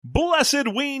blessed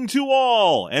ween to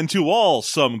all, and to all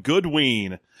some good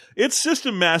ween. It's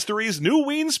System Mastery's New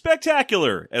Ween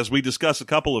Spectacular, as we discuss a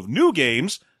couple of new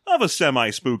games of a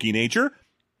semi-spooky nature,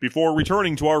 before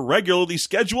returning to our regularly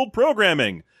scheduled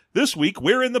programming. This week,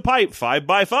 we're in the pipe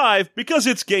 5x5, because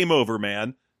it's game over,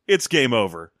 man. It's game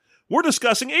over. We're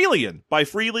discussing Alien by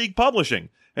Free League Publishing,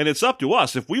 and it's up to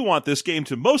us if we want this game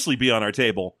to mostly be on our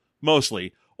table.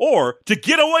 Mostly. Or to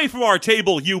get away from our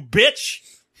table, you bitch!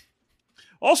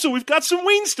 Also, we've got some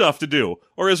ween stuff to do,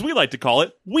 or as we like to call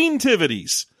it,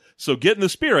 ween-tivities. So get in the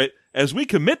spirit as we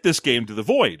commit this game to the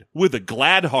void with a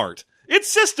glad heart.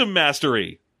 It's System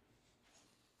Mastery!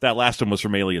 That last one was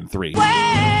from Alien 3. Well,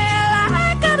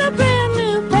 I got a brand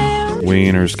new pair.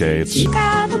 Wiener skates.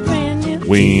 Got a brand new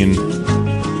Ween.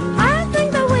 I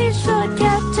think that we should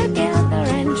get together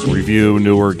and Review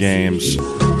newer games.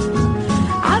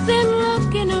 I've been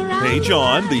looking around. Hey,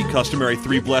 John, the customary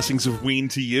 3 blessings of ween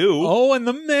to you. Oh, and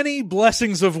the many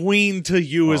blessings of ween to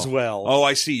you as well. Oh,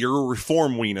 I see. You're a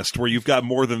reform weenist where you've got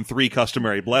more than 3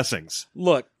 customary blessings.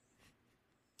 Look,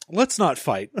 let's not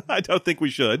fight. I don't think we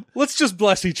should. Let's just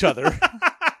bless each other.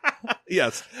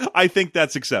 Yes, I think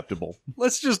that's acceptable.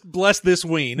 Let's just bless this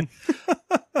ween.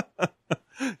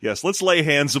 Yes, let's lay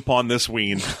hands upon this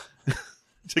ween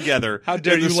together. How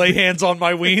dare you lay hands on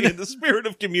my ween? In the spirit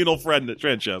of communal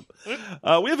friendship.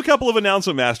 We have a couple of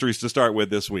announcement masteries to start with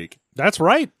this week. That's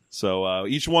right. So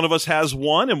each one of us has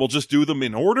one, and we'll just do them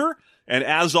in order. And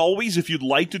as always, if you'd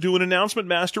like to do an announcement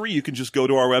mastery, you can just go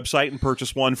to our website and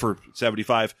purchase one for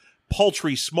 75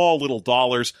 paltry, small little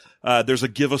dollars. There's a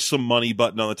give us some money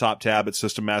button on the top tab at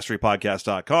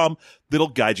systemmasterypodcast.com that'll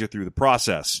guide you through the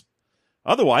process.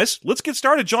 Otherwise, let's get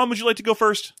started. John, would you like to go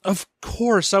first? Of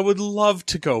course, I would love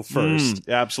to go first.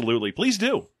 Absolutely. Please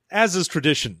do. As is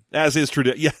tradition. As is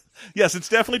tradition. Yeah. Yes, it's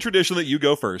definitely tradition that you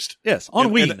go first. Yes, on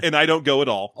and, ween. And I don't go at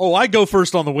all. Oh, I go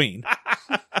first on the ween.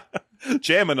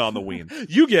 Jamming on the ween.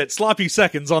 You get sloppy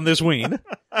seconds on this ween.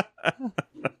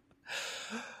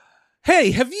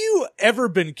 Hey, have you ever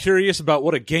been curious about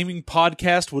what a gaming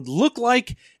podcast would look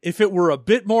like if it were a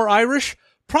bit more Irish?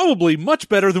 Probably much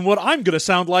better than what I'm going to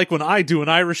sound like when I do an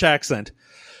Irish accent.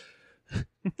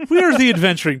 We are the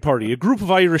Adventuring Party, a group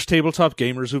of Irish tabletop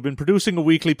gamers who've been producing a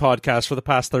weekly podcast for the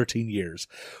past 13 years.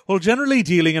 While generally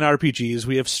dealing in RPGs,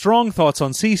 we have strong thoughts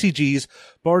on CCGs,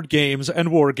 board games,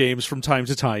 and war games from time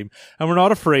to time, and we're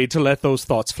not afraid to let those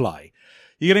thoughts fly.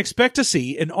 You can expect to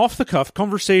see an off-the-cuff,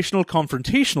 conversational,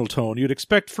 confrontational tone you'd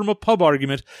expect from a pub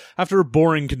argument after a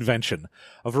boring convention.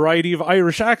 A variety of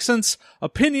Irish accents,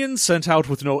 opinions sent out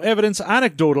with no evidence,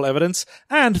 anecdotal evidence,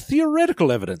 and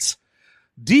theoretical evidence.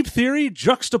 Deep theory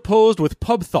juxtaposed with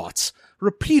pub thoughts.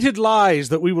 Repeated lies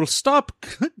that we will stop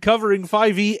covering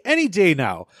 5e any day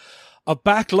now. A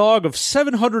backlog of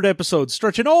 700 episodes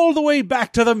stretching all the way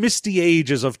back to the misty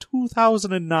ages of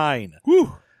 2009.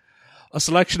 Whew. A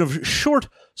selection of short,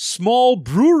 small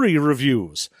brewery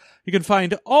reviews. You can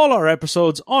find all our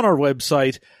episodes on our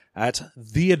website at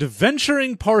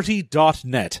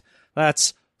theadventuringparty.net.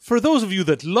 That's, for those of you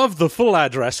that love the full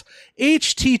address,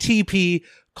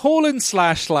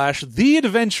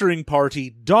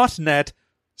 http://theadventuringparty.net/.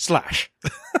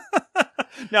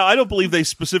 Now, I don't believe they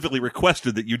specifically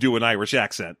requested that you do an Irish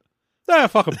accent.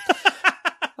 Fuck them.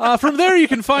 From there, you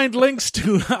can find links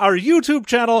to our YouTube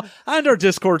channel and our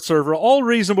Discord server. All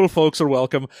reasonable folks are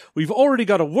welcome. We've already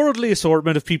got a worldly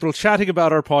assortment of people chatting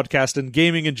about our podcast and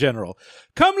gaming in general.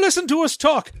 Come listen to us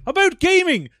talk about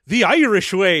gaming the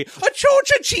Irish way.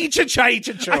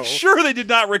 A-cho-cha-chee-cha-chai-cha-cho. I'm sure they did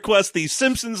not request the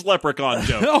Simpsons leprechaun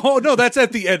joke. Oh, no, that's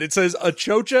at the end. It says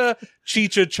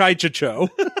a-cho-cha-chee-cha-chai-cha-cho.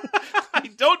 I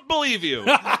don't believe you.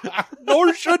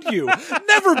 Nor should you.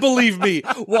 Never believe me.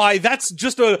 Why, that's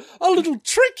just a little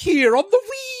trick here on the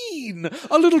ween.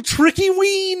 A little tricky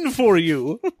ween for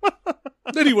you.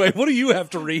 Anyway, what do you have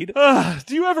to read?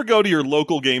 Do you ever go to your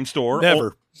local game store?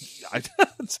 Never.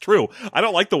 It's true. I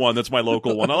don't like the one that's my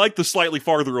local one. I like the slightly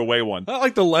farther away one. I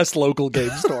like the less local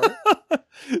game store.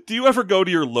 Do you ever go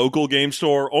to your local game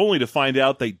store only to find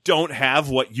out they don't have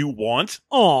what you want?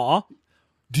 Aw.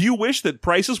 Do you wish that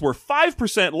prices were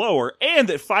 5% lower and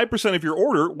that 5% of your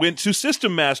order went to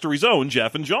System Mastery's own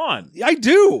Jeff and John? I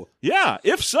do. Yeah,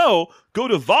 if so, go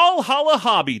to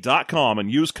valhallahobby.com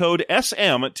and use code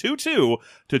SM22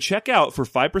 to check out for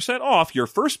 5% off your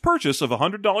first purchase of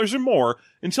 $100 or more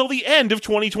until the end of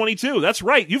 2022. That's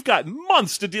right, you've got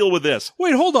months to deal with this.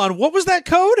 Wait, hold on. What was that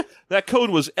code? That code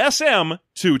was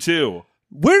SM22.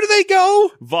 Where do they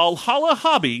go?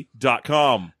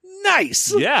 valhallahobby.com.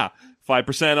 Nice. Yeah.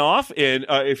 5% off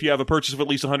if you have a purchase of at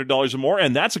least $100 or more,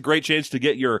 and that's a great chance to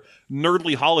get your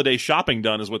nerdly holiday shopping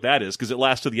done is what that is, because it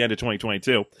lasts to the end of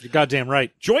 2022. You're goddamn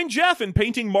right. Join Jeff in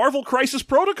painting Marvel Crisis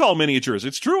Protocol miniatures.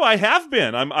 It's true, I have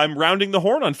been. I'm rounding the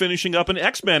horn on finishing up an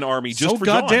X-Men army just for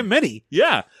goddamn John. many.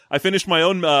 Yeah, I finished my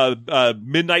own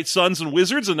Midnight Suns and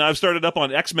Wizards, and I've started up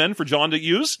on X-Men for John to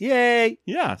use. Yay.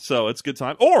 Yeah, so it's a good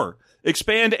time. Or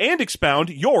expand and expound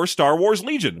your Star Wars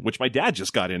Legion, which my dad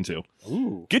just got into.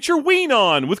 Ooh. Get your ween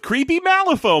on with creepy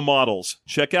Malifaux models.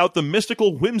 Check out the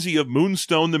mystical whimsy of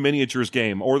Moonstone the Miniatures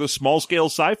game, or the small-scale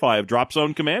sci-fi of Drop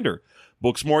Zone Commander.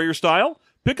 Books more your style?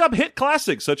 Pick up hit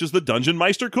classics such as the Dungeon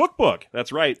Meister Cookbook.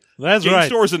 That's right. That's Game right.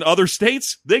 stores in other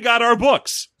states, they got our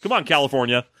books. Come on,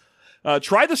 California.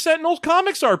 Try the Sentinel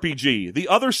Comics RPG, The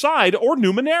Other Side, or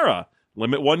Numenera.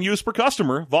 Limit one use per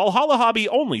customer. Valhalla Hobby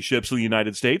only ships to the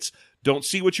United States. Don't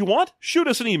see what you want? Shoot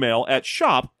us an email at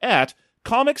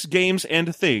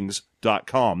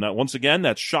shop@comicsgamesandthings.com. Now, once again,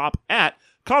 that's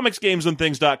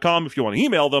shop@comicsgamesandthings.com if you want to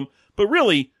email them. But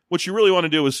really, what you really want to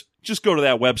do is just go to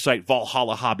that website,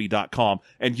 valhallahobby.com,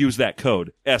 and use that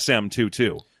code,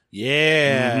 SM22.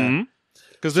 Yeah.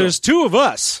 Because there's two of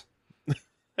us.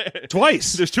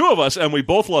 Twice. There's two of us, and we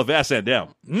both love S&M.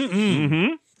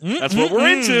 That's what we're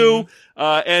into.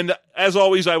 And as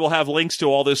always, I will have links to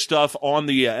all this stuff on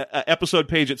the episode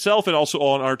page itself and also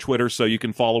on our Twitter, so you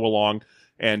can follow along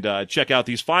and check out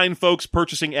these fine folks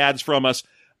purchasing ads from us.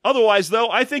 Otherwise,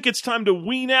 though, I think it's time to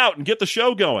wean out and get the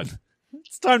show going.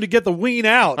 It's time to get the ween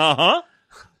out. Uh-huh.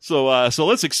 So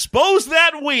let's expose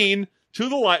that ween to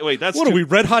the light. Wait, that's What are we,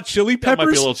 Red Hot Chili That might be a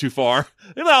Peppers? little too far.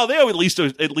 No, they at least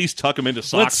tuck them into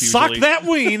socks. Let's sock usually. that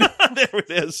ween. There it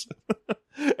is.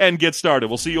 And get started.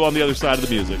 We'll see you on the other side of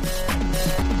the music.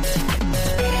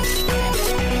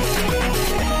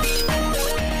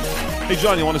 Hey,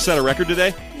 John, you want to set a record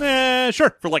today?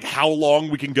 Sure. For like how long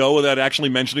we can go without actually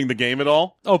mentioning the game at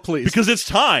all? Oh, please. Because it's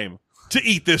time to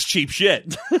eat this cheap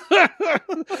shit. I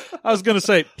was going to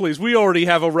say, please, we already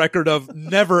have a record of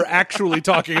never actually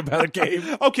talking about a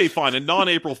game. Okay, fine. A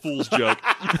non-April Fool's joke.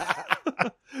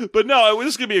 But no, this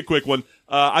is going to be a quick one.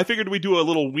 I figured we'd do a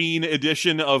little ween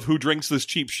edition of Who Drinks This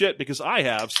Cheap Shit, because I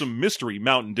have some mystery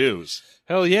Mountain Dews.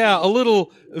 Hell yeah, a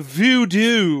little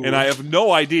voodoo. And I have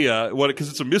no idea what, because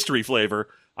it's a mystery flavor.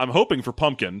 I'm hoping for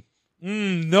pumpkin.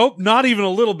 Nope, not even a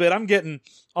little bit. I'm getting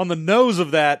on the nose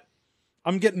of that.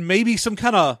 I'm getting maybe some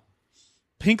kind of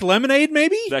pink lemonade,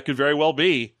 maybe? That could very well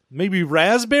be. Maybe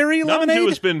raspberry Mountain lemonade? Dew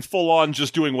has been full on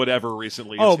just doing whatever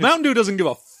recently. Oh, Mountain Dew doesn't give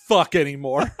a fuck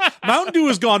anymore. Mountain Dew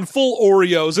has gone full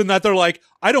Oreos in that they're like,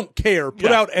 I don't care.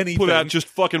 Put out anything. Put out just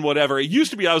fucking whatever. It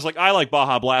used to be, I was like, I like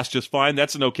Baja Blast just fine.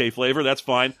 That's an okay flavor. That's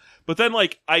fine. But then,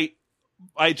 like, I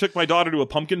took my daughter to a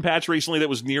pumpkin patch recently that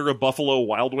was near a Buffalo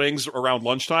Wild Wings around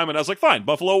lunchtime, and I was like, fine,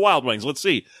 Buffalo Wild Wings, let's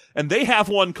see. And they have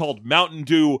one called Mountain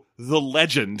Dew The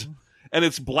Legend, and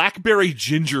it's blackberry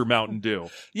ginger Mountain Dew.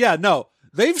 Yeah, no.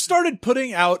 They've started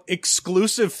putting out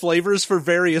exclusive flavors for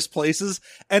various places,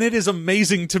 and it is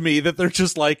amazing to me that they're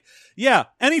just like, yeah,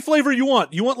 any flavor you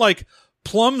want. You want, like,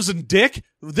 plums and dick?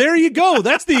 There you go.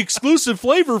 That's the exclusive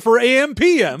flavor for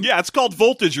AM/PM. Yeah, it's called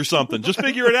Voltage or something. Just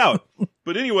figure it out.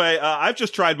 But anyway, I've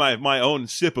just tried my own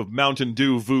sip of Mountain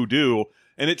Dew Voodoo,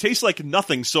 and it tastes like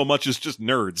nothing so much as just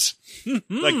nerds.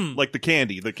 like the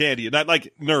candy, not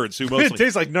like nerds who mostly It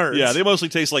tastes like nerds. Yeah, they mostly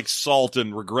taste like salt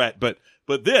and regret, but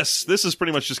this is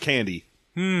pretty much just candy.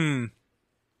 I'm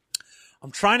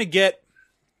trying to get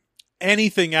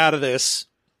anything out of this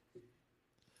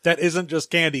that isn't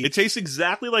just candy. It tastes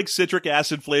exactly like citric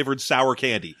acid flavored sour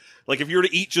candy. Like if you were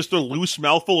to eat just a loose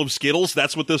mouthful of Skittles,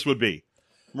 that's what this would be.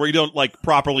 Where you don't like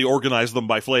properly organize them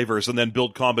by flavors and then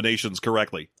build combinations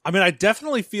correctly. I mean, I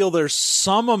definitely feel there's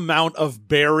some amount of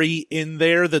berry in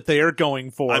there that they are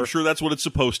going for. I'm sure that's what it's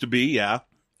supposed to be, yeah.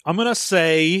 I'm going to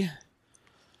say,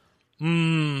 I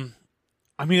mean,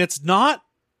 it's not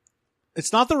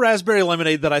the raspberry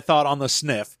lemonade that I thought on the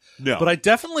sniff. No. But I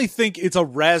definitely think it's a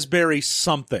raspberry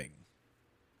something.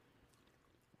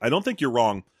 I don't think you're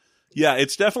wrong. Yeah,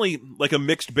 it's definitely like a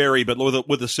mixed berry, but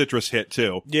with a citrus hit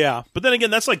too. Yeah. But then again,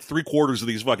 that's like 3/4 of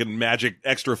these fucking magic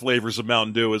extra flavors of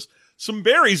Mountain Dew is some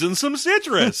berries and some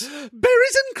citrus.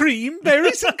 Berries and cream.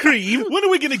 When are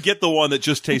we going to get the one that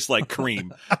just tastes like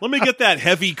cream? Let me get that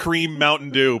heavy cream Mountain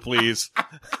Dew, please.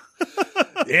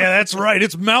 Yeah, that's right.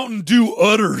 It's Mountain Dew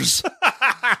Udders.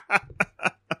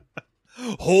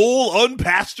 Whole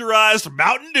unpasteurized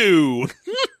Mountain Dew.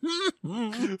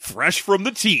 Fresh from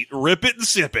the teat. Rip it and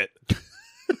sip it.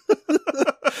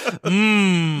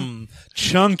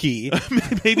 Chunky.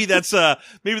 Maybe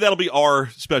that'll be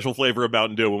our special flavor of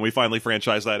Mountain Dew when we finally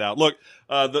franchise that out. Look,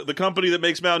 the company that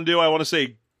makes Mountain Dew, I want to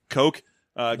say Coke.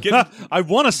 I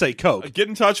want to say Coke. Get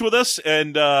in touch with us,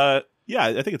 and I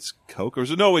think it's Coke, or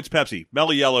no, it's Pepsi.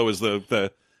 Mellow Yellow is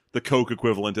the Coke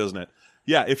equivalent, isn't it?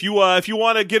 Yeah, if you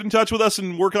want to get in touch with us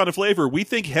and work on a flavor, we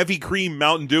think Heavy Cream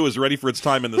Mountain Dew is ready for its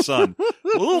time in the sun.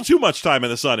 A little too much time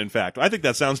in the sun, in fact. I think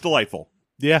that sounds delightful.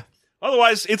 Yeah.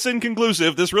 Otherwise, it's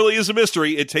inconclusive. This really is a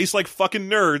mystery. It tastes like fucking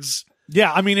nerds.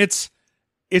 Yeah, I mean, it's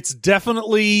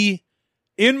definitely,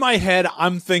 in my head,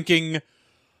 I'm thinking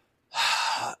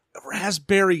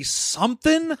raspberry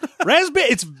something?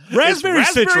 It's raspberry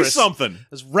citrus. Something.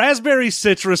 It's raspberry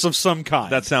citrus of some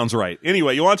kind. That sounds right.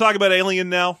 Anyway, you want to talk about Alien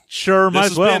now? Sure, might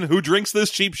This as has well. been Who Drinks This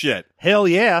Cheap Shit? Hell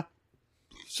yeah.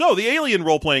 So, the Alien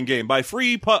role-playing game by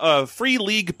Free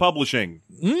League Publishing.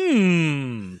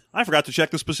 I forgot to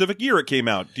check the specific year it came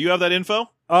out. Do you have that info?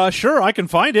 Sure, I can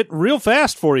find it real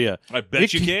fast for you. I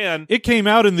bet you can. It came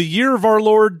out in the year of our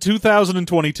Lord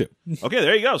 2022. Okay,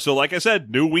 there you go. So, like I said,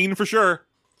 new ween for sure.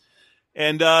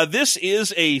 And this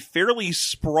is a fairly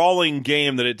sprawling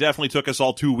game that it definitely took us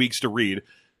all 2 weeks to read.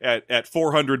 At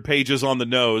 400 pages on the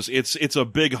nose, it's a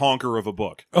big honker of a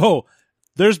book. Oh,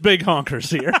 there's big honkers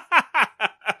here.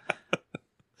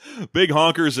 Big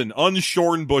honkers and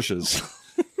unshorn bushes.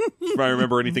 If I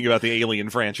remember anything about the Alien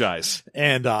franchise.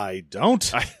 And I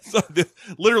don't.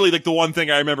 Literally, like, the one thing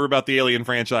I remember about the Alien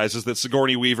franchise is that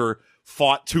Sigourney Weaver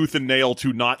fought tooth and nail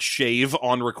to not shave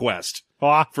on request.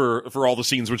 For all the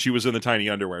scenes when she was in the tiny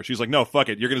underwear. She's like, no, fuck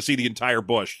it. You're going to see the entire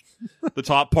bush. The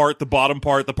top part, the bottom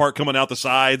part, the part coming out the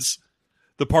sides,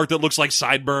 the part that looks like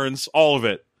sideburns, all of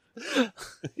it.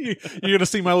 You're going to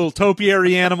see my little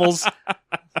topiary animals.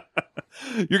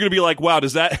 You're going to be like, wow,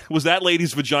 was that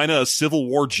lady's vagina a Civil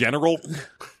War general?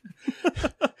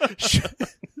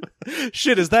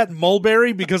 Shit, is that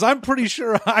mulberry? Because I'm pretty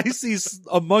sure I see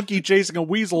a monkey chasing a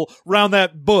weasel around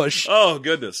that bush. Oh,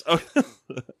 goodness. Oh,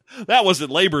 that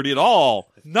wasn't labored at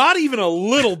all. Not even a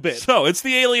little bit. So, it's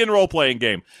the Alien role-playing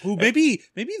game. Ooh, maybe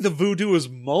the voodoo is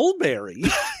mulberry.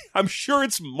 I'm sure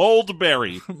it's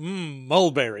moldberry.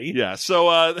 Mulberry. Yeah,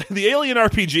 so the Alien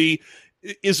RPG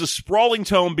is a sprawling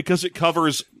tome because it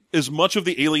covers as much of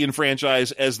the Alien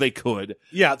franchise as they could.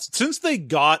 Yeah, since they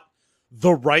got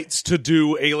the rights to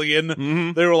do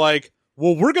Alien, they were like,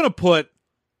 well, we're going to put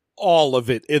all of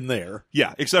it in there.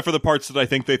 Yeah, except for the parts that I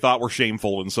think they thought were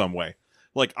shameful in some way.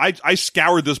 Like, I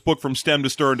scoured this book from stem to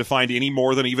stern to find any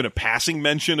more than even a passing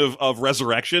mention of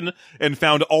Resurrection and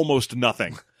found almost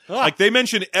nothing. Like, they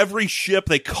mention every ship.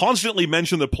 They constantly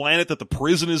mention the planet that the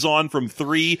prison is on from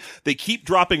 3. They keep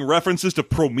dropping references to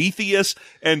Prometheus.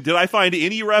 And did I find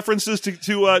any references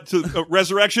to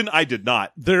Resurrection? I did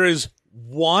not. There is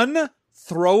one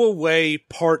throwaway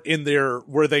part in there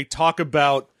where they talk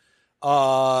about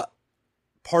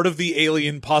part of the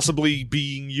alien possibly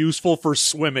being useful for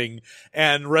swimming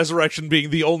and Resurrection being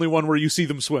the only one where you see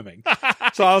them swimming.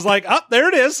 So I was like, oh, there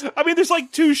it is. I mean, there's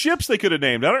like 2 ships they could have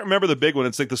named. I don't remember the big one.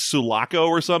 It's like the Sulaco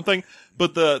or something.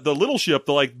 But the little ship,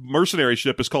 the like mercenary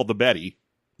ship, is called the Betty.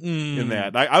 In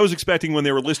that, I was expecting when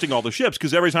they were listing all the ships,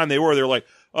 because every time they were like,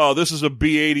 oh, this is a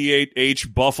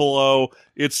B-88H Buffalo.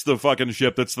 It's the fucking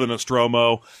ship that's the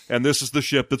Nostromo, and this is the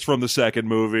ship that's from the 2nd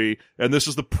movie, and this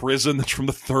is the prison that's from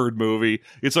the 3rd movie.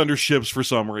 It's under ships for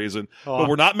some reason, but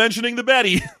we're not mentioning the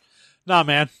Betty. Nah,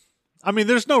 man. I mean,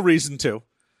 there's no reason to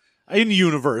in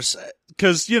universe,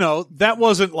 because that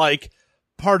wasn't like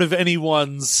part of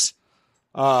anyone's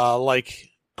like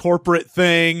corporate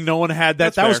thing. No one had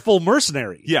that. That was full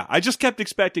mercenary. Yeah, I just kept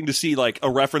expecting to see like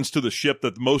a reference to the ship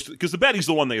that because the Betty's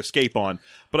the one they escape on,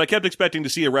 but I kept expecting to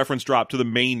see a reference drop to the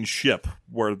main ship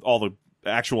where all the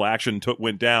actual action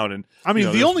went down. And I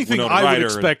mean, the only thing I would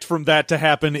expect from that to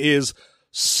happen is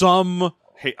some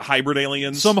hybrid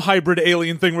aliens, some hybrid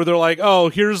alien thing where they're like, oh,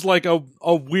 here's like a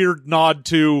weird nod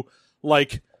to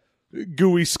like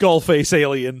gooey skull face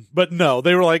alien. But no,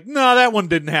 they were like, no, that one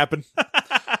didn't happen.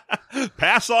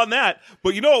 Pass on that.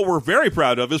 But you know what we're very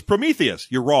proud of is Prometheus.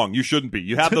 You're wrong. You shouldn't be.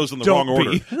 You have those in the wrong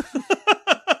order.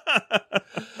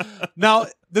 Now,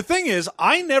 the thing is,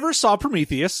 I never saw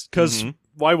Prometheus, because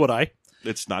why would I?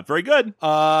 It's not very good.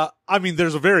 I mean,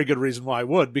 there's a very good reason why I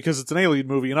would, because it's an alien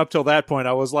movie, and up till that point,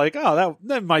 I was like, oh,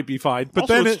 that might be fine. But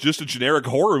also, then it's just a generic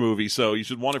horror movie, so you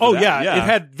should want it for that. Oh, yeah, it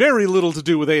had very little to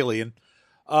do with Alien.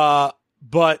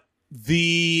 But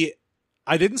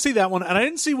I didn't see that one, and I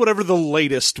didn't see whatever the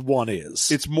latest one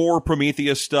is. It's more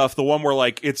Prometheus stuff, the one where,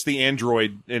 like, it's the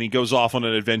android, and he goes off on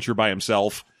an adventure by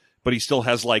himself, but he still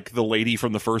has, like, the lady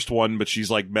from the first one, but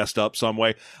she's, like, messed up some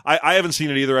way. I haven't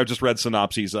seen it either. I've just read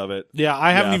synopses of it. Yeah,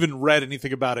 I haven't even read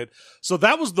anything about it. So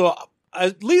that was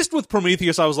at least with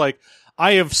Prometheus, I was like,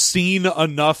 I have seen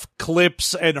enough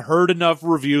clips and heard enough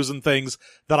reviews and things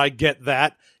that I get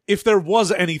that. If there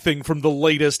was anything from the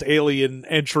latest Alien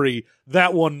entry,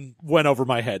 that one went over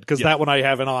my head, because that one I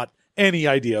have not any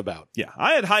idea about. Yeah,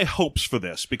 I had high hopes for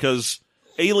this because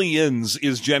Aliens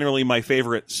is generally my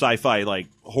favorite sci-fi, like,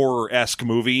 horror-esque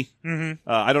movie. Mm-hmm.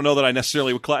 I don't know that I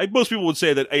necessarily would... most people would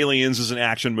say that Aliens is an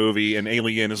action movie and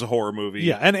Alien is a horror movie.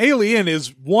 Yeah, and Alien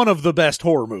is one of the best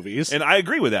horror movies. And I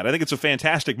agree with that. I think it's a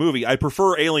fantastic movie. I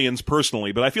prefer Aliens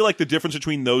personally, but I feel like the difference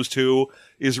between those two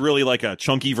is really like a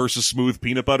chunky versus smooth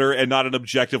peanut butter and not an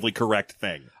objectively correct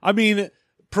thing. I mean,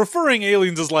 preferring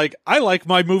Aliens is like, I like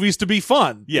my movies to be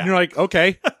fun. Yeah. And you're like,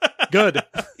 okay, good.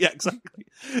 Yeah, exactly.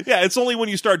 Yeah, it's only when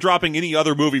you start dropping any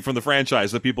other movie from the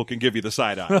franchise that people can give you the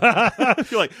side eye.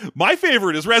 You're like, my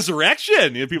favorite is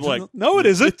Resurrection. And people are like, no, it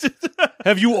isn't.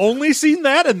 Have you only seen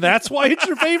that and that's why it's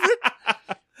your favorite?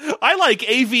 I like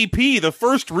AVP, the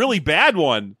first really bad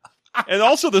one. And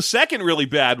also the second really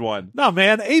bad one. No,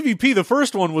 man, AVP, the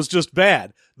first one was just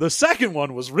bad. The second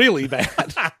one was really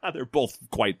bad. They're both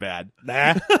quite bad.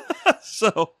 Nah.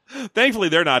 So, thankfully,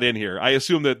 they're not in here. I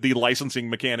assume that the licensing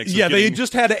mechanics. Yeah, they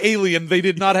just had Alien. They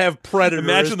did not have Predator.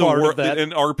 Imagine as part of an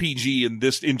that. RPG in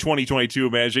 2022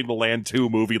 managing to land 2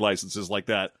 movie licenses like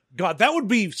that. God, that would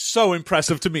be so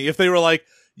impressive to me if they were like,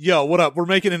 yo, what up? We're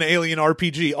making an Alien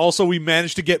RPG. Also, we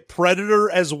managed to get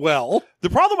Predator as well. The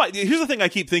problem, here's the thing I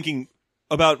keep thinking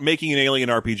about making an Alien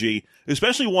RPG,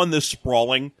 especially one this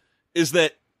sprawling, is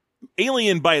that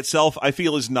Alien by itself, I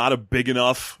feel, is not a big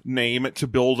enough name to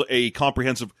build a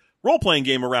comprehensive role-playing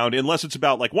game around unless it's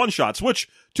about, like, one-shots, which,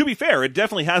 to be fair, it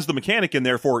definitely has the mechanic in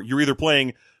there for you're either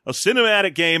playing a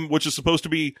cinematic game, which is supposed to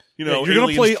be, you know, you're going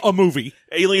to play a movie.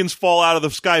 Aliens fall out of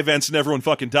the sky vents and everyone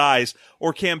fucking dies,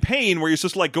 or campaign where you're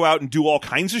supposed to, like, go out and do all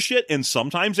kinds of shit, and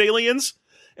sometimes aliens.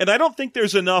 And I don't think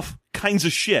there's enough kinds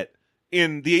of shit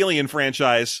in the Alien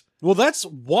franchise. Well, that's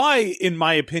why, in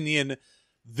my opinion,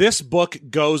 this book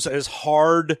goes as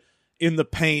hard in the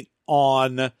paint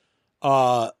on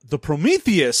the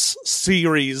Prometheus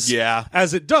series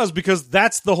as it does, because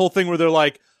that's the whole thing where they're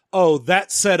like, oh,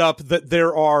 that set up that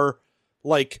there are,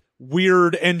 like,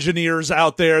 weird engineers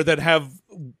out there that have,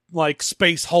 like,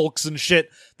 space hulks and shit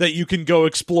that you can go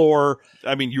explore.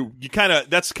 I mean, you kind of,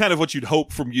 that's kind of what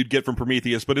you'd get from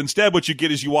Prometheus, but instead what you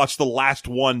get is you watch the last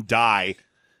one die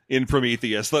in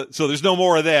Prometheus. So there's no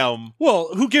more of them. Well,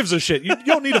 who gives a shit? You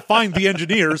don't need to find the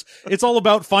engineers. It's all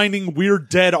about finding weird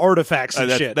dead artifacts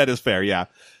and shit. That is fair, yeah.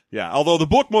 Yeah, although the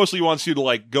book mostly wants you to,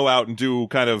 like, go out and do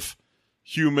kind of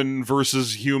human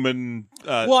versus human.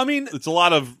 Well, I mean, it's a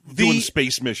lot of doing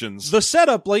space missions. The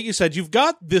setup, like you said, you've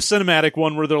got the cinematic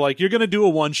one where they're like, you're going to do a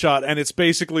one-shot, and it's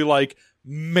basically like,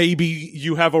 maybe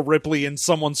you have a Ripley and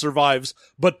someone survives,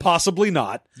 but possibly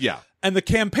not. Yeah. And the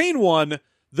campaign one,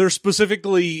 they're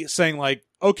specifically saying, like,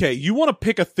 okay, you want to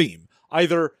pick a theme.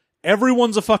 Either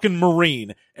everyone's a fucking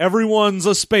Marine, everyone's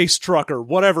a space trucker,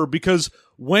 whatever, because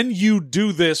when you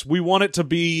do this, we want it to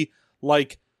be,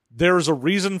 like, there's a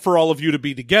reason for all of you to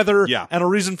be together, and a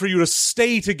reason for you to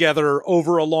stay together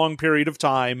over a long period of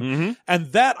time. Mm-hmm. And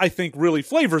that, I think, really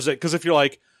flavors it, because if you're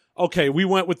like, okay, we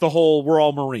went with the whole, we're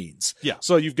all Marines. Yeah.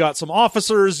 So you've got some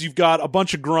officers, you've got a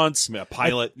bunch of grunts. Yeah,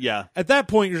 pilot, At that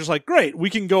point, you're just like, great, we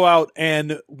can go out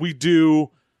and we do,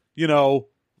 you know,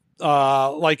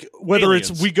 like, whether Aliens.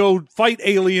 it's we go fight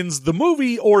aliens, the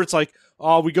movie, or it's like,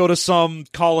 we go to some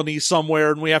colony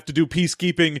somewhere and we have to do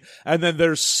peacekeeping, and then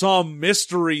there's some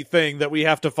mystery thing that we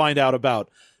have to find out about.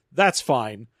 That's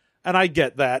fine. And I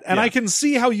get that. And I can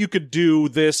see how you could do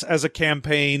this as a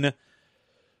campaign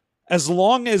as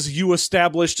long as you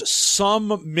established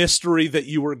some mystery that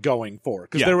you were going for.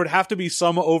 Because there would have to be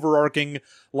some overarching,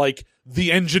 like,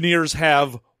 the engineers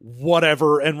have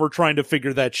whatever, and we're trying to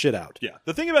figure that shit out. Yeah.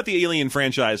 The thing about the Alien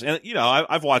franchise, and, you know,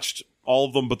 I've watched all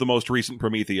of them but the most recent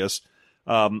Prometheus,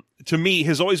 to me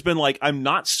has always been like, I'm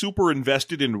not super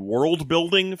invested in world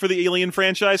building for the Alien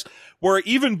franchise, where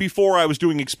even before I was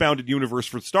doing Expounded Universe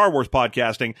for Star Wars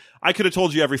podcasting, I could have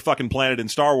told you every fucking planet in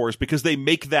Star Wars, because they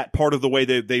make that part of the way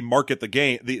they market the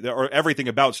game, or everything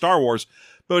about Star Wars.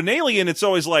 But in Alien, it's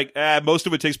always like, most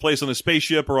of it takes place on a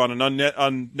spaceship or on an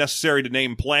unnecessary to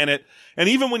name planet. And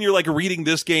even when you're, like, reading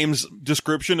this game's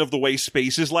description of the way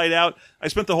space is laid out, I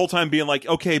spent the whole time being like,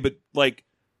 okay, but, like,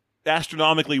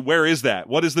 astronomically, where is that?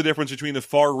 What is the difference between the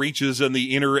far reaches and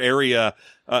the inner area,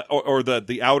 or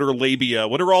the outer labia?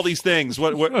 What are all these things?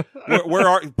 Where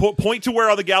are point to where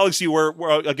on the galaxy, where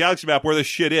a galaxy map where this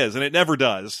shit is, and it never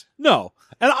does. No,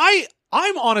 and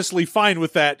I'm honestly fine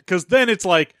with that, because then it's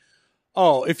like,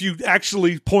 oh, if you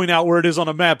actually point out where it is on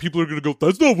a map, people are going to go,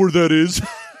 that's not where that is.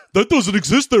 that doesn't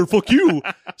exist there, fuck you.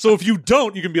 So if you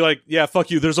don't, you can be like, yeah,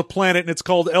 fuck you, there's a planet and it's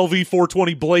called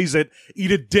LV-420 Blaze It,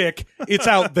 eat a dick, it's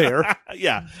out there.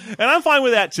 Yeah. And I'm fine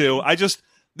with that too.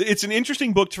 It's an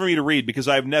interesting book for me to read because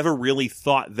I've never really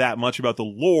thought that much about the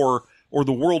lore or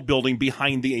the world building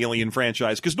behind the Alien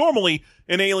franchise. Because normally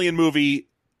an Alien movie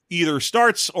either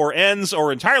starts or ends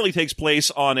or entirely takes place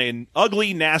on an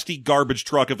ugly, nasty garbage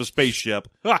truck of a spaceship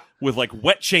with like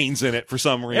wet chains in it for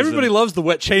some reason. Everybody loves the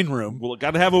wet chain room. Well,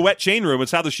 got to have a wet chain room.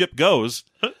 It's how the ship goes.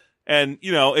 And,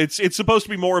 you know, it's supposed to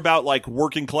be more about like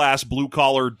working class, blue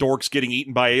collar dorks getting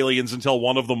eaten by aliens until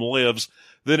one of them lives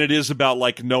than it is about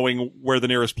like knowing where the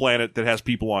nearest planet that has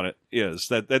people on it is.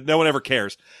 That no one ever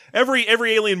cares. Every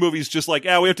alien movie is just like, we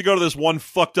have to go to this one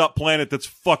fucked up planet that's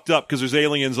fucked up because there's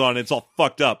aliens on it. It's all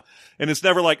fucked up. And it's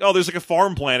never like, there's like a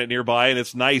farm planet nearby and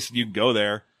it's nice and you can go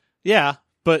there. Yeah,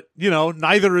 but, you know,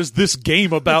 neither is this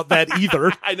game about that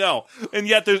either. I know. And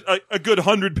yet there's a good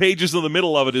 100 pages in the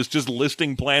middle of it is just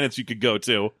listing planets you could go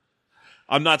to.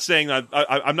 I'm not saying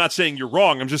I'm not saying you're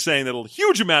wrong. I'm just saying that a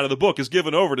huge amount of the book is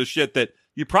given over to shit that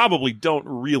you probably don't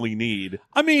really need.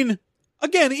 I mean,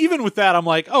 again, even with that, I'm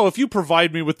like, if you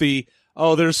provide me with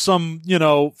there's some, you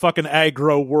know, fucking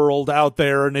aggro world out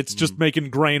there and it's just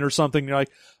making grain or something. You're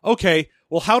like, okay,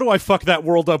 well, how do I fuck that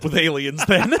world up with aliens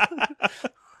then?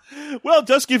 Well, it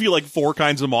does give you like 4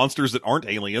 kinds of monsters that aren't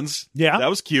aliens. Yeah. That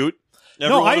was cute.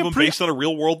 Every one of them based on a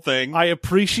real world thing. I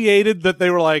appreciated that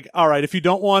they were like, all right, if you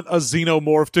don't want a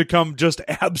xenomorph to come just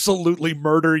absolutely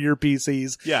murder your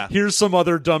PCs, here's some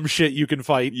other dumb shit you can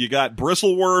fight. You got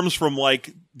bristleworms from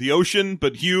like the ocean,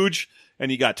 but huge.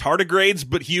 And you got tardigrades,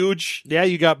 but huge. Yeah,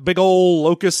 you got big old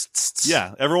locusts.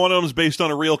 Yeah, every one of them is based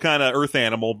on a real kind of Earth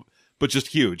animal, but just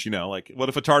huge, you know? Like, what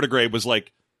if a tardigrade was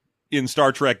like in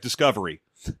Star Trek Discovery?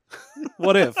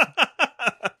 What if?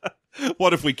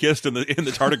 What if we kissed in the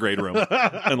tardigrade room?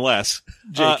 Unless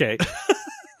JK.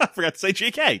 I forgot to say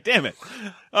JK. Damn it.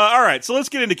 All right, so let's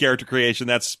get into character creation.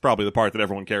 That's probably the part that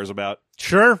everyone cares about.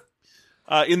 Sure.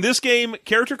 In this game,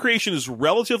 character creation is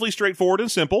relatively straightforward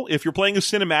and simple. If you're playing a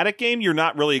cinematic game, you're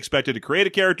not really expected to create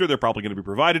a character. They're probably going to be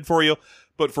provided for you.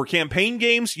 But for campaign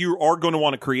games, you are going to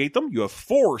want to create them. You have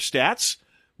 4 stats,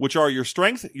 which are your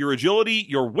strength, your agility,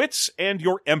 your wits, and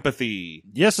your empathy.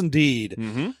 Yes, indeed.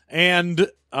 Mm-hmm. And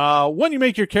when you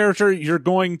make your character, you're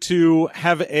going to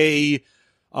have a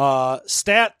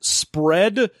stat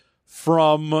spread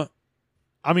from,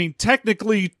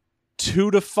 technically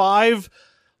 2 to 5.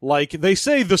 Like, they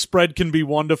say the spread can be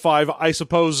 1 to 5. I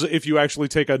suppose if you actually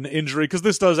take an injury, because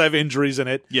this does have injuries in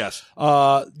it. Yes.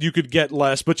 You could get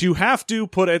less, but you have to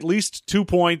put at least 2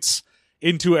 points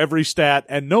into every stat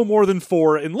and no more than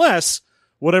 4 unless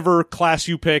whatever class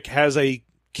you pick has a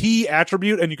key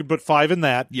attribute and you can put 5 in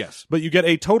that. Yes. But you get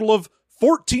a total of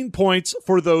 14 points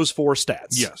for those 4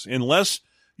 stats. Yes. Unless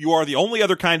you are the only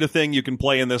other kind of thing you can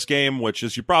play in this game, which,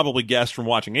 as you probably guessed from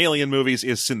watching Alien movies,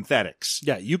 is synthetics.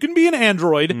 Yeah, you can be an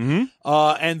android,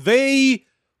 and they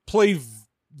play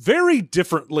very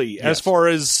differently as far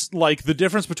as, like, the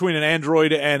difference between an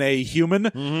android and a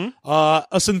human. A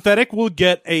synthetic will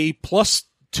get a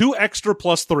 +2 extra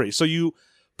 +3. So you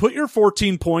put your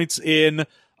 14 points in,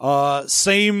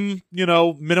 same,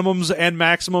 minimums and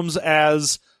maximums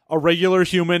as a regular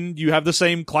human. You have the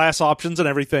same class options and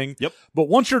everything. Yep. But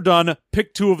once you're done,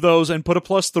 pick 2 of those and put a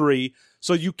 +3.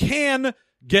 So you can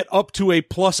get up to a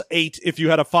 +8 if you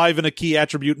had a 5 in a key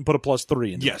attribute and put a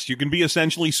 +3 in. Yes, you can be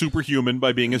essentially superhuman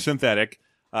by being a synthetic.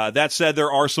 That said,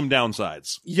 there are some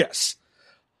downsides. Yes.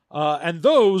 And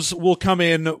those will come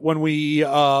in when we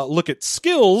look at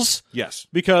skills. Yes.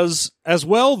 Because, as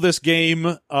well, this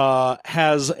game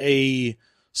has a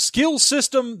skill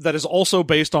system that is also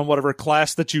based on whatever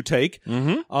class that you take.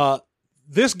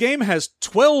 This game has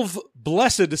 12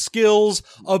 blessed skills,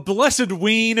 a blessed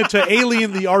ween to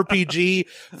Alien the RPG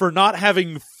for not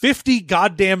having 50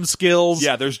 goddamn skills.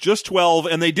 Yeah, there's just 12,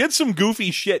 and they did some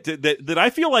goofy shit that I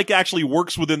feel like actually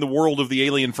works within the world of the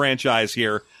Alien franchise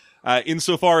here,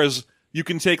 insofar as you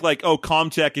can take, like,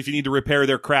 Comtech if you need to repair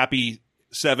their crappy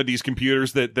 70s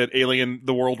computers that Alien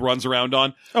the world runs around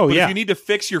on. But if you need to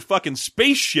fix your fucking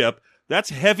spaceship, that's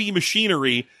heavy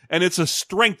machinery, and it's a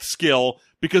strength skill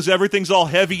because everything's all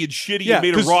heavy and shitty and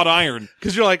made of wrought iron.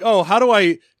 Because you're like, how do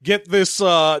I get this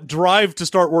drive to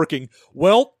start working?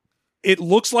 Well, it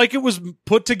looks like it was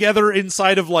put together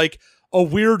inside of, like, a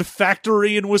weird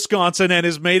factory in Wisconsin and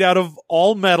is made out of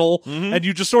all metal, and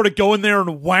you just sort of go in there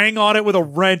and whang on it with a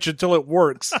wrench until it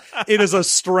works. It is a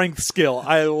strength skill.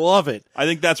 I love it. I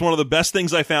think that's one of the best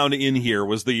things I found in here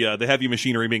was the heavy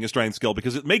machinery being a strength skill,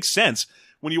 because it makes sense.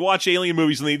 when you watch alien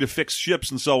movies and they need to fix ships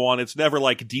and so on, it's never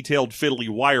like detailed fiddly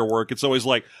wire work. It's always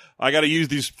like, I gotta use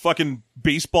these fucking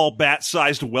baseball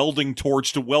bat-sized welding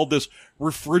torch to weld this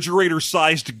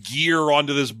refrigerator-sized gear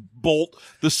onto this bolt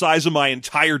the size of my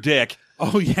entire dick.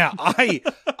 Oh yeah,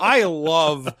 I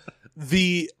love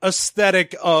the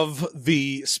aesthetic of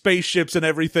the spaceships and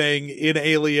everything in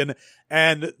Alien,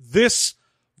 and this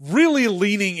really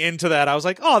leaning into that. I was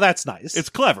like, oh, that's nice. It's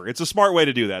clever. It's a smart way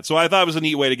to do that. So I thought it was a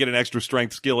neat way to get an extra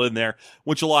strength skill in there,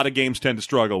 which a lot of games tend to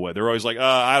struggle with. They're always like,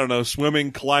 I don't know,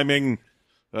 swimming, climbing,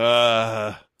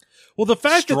 well, the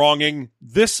fact stronging. that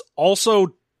this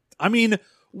also, I mean,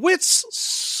 wits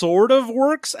sort of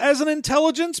works as an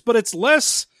intelligence, but it's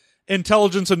less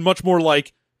intelligence and much more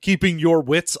like keeping your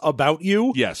wits about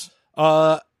you. Yes.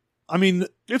 I mean,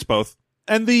 It's both.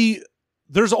 and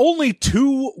there's only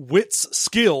 2 wits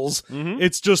skills. Mm-hmm.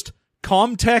 It's just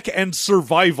Comtech and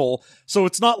survival. So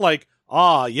it's not like,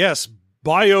 yes,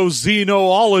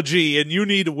 bioxenology and you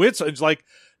need wits. It's like,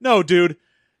 no, dude,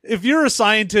 if you're a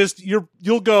scientist,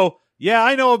 you'll go, yeah,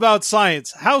 I know about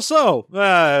science. How so?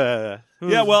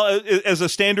 Yeah, well, as a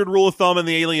standard rule of thumb in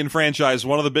the Alien franchise,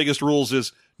 one of the biggest rules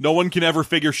is no one can ever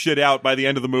figure shit out by the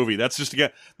end of the movie. That's just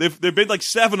again, there've been like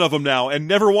 7 of them now, and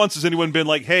never once has anyone been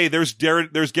like, "Hey, there's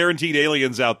guaranteed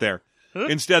aliens out there." Huh?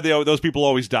 Instead, those people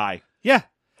always die. Yeah.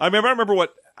 I don't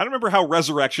remember how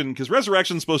Resurrection, because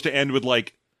Resurrection's supposed to end with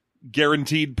like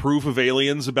guaranteed proof of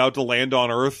aliens about to land on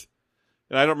Earth.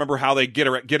 And I don't remember how they get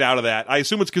out of that. I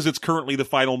assume it's because it's currently the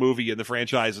final movie in the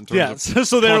franchise in terms of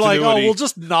So they're like, continuity. we'll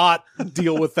just not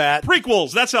deal with that.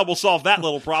 Prequels. That's how we'll solve that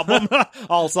little problem.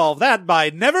 I'll solve that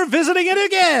by never visiting it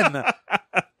again.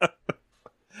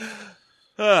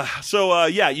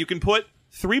 Yeah, you can put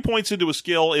 3 points into a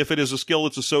skill if it is a skill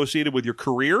that's associated with your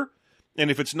career. And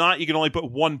if it's not, you can only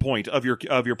put 1 point of your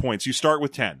points. You start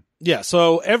with 10. Yeah,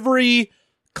 so every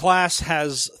class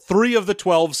has 3 of the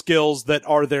 12 skills that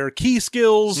are their key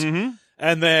skills, Mm-hmm.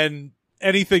 and then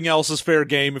anything else is fair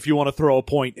game if you want to throw a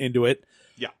point into it.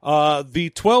 Yeah. The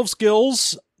 12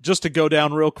 skills, just to go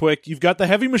down real quick, you've got the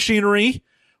heavy machinery,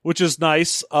 which is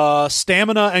nice.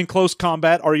 Stamina and close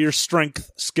combat are your strength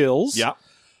skills. Yeah.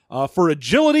 For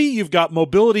agility, you've got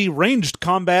mobility, ranged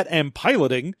combat, and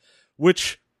piloting,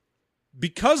 which,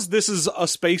 because this is a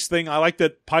space thing, I like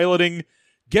that piloting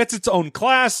gets its own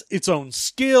class, its own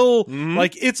skill. Mhm.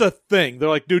 Like, it's a thing. They're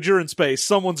like, dude, you're in space.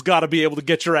 Someone's got to be able to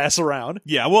get your ass around.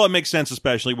 Yeah, well, it makes sense,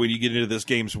 especially when you get into this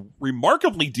game's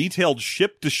remarkably detailed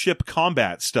ship-to-ship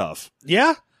combat stuff.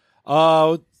 Yeah.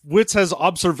 Wits has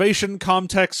observation,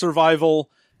 comtech,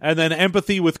 survival, and then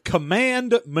empathy with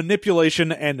command,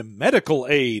 manipulation, and medical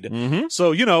aid. Mm-hmm.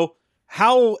 So,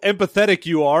 how empathetic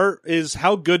you are is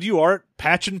how good you are at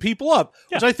patching people up,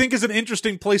 which I think is an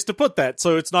interesting place to put that.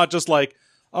 So it's not just like,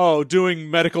 oh,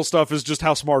 doing medical stuff is just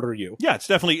how smart are you? Yeah,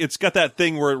 it's got that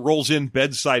thing where it rolls in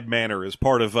bedside manner as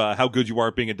part of how good you are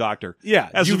at being a doctor. Yeah.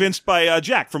 As evinced by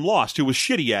Jack from Lost, who was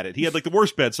shitty at it. He had like the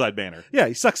worst bedside manner. Yeah,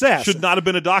 he sucks ass. Should not have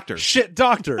been a doctor. Shit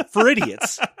doctor for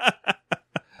idiots.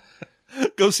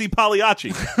 Go see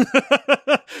Pagliacci.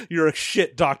 You're a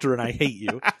shit doctor and I hate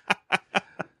you.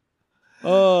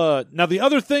 Now the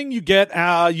other thing you get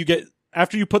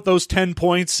after you put those 10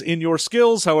 points in your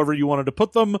skills, however you wanted to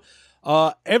put them,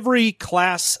 every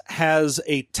class has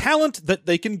a talent that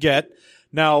they can get.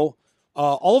 Now,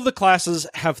 all of the classes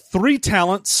have 3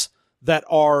 talents that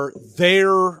are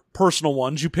their personal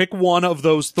ones. You pick one of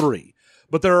those 3.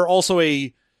 But there are also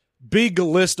a big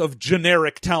list of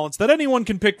generic talents that anyone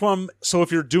can pick from. So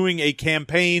if you're doing a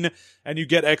campaign and you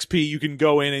get XP, you can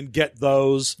go in and get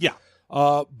those. Yeah.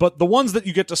 But the ones that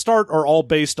you get to start are all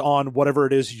based on whatever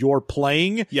it is you're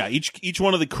playing. Yeah, each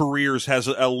one of the careers has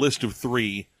a list of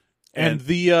 3. And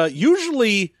the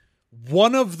usually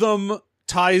one of them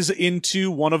ties into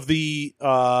one of the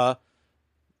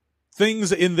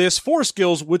things in this 4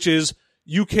 skills, which is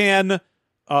you can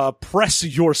press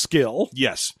your skill.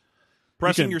 Yes.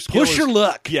 Pressing can your skill push your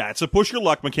luck. Yeah, it's a push your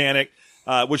luck mechanic,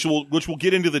 which will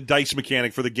get into the dice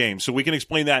mechanic for the game. So we can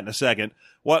explain that in a second.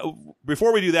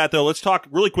 Before we do that, though, let's talk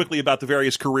really quickly about the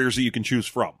various careers that you can choose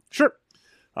from. Sure.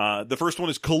 The first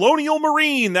one is Colonial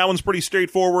Marine. That one's pretty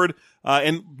straightforward.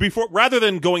 And rather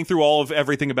than going through all of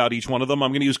everything about each one of them,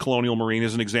 I'm going to use Colonial Marine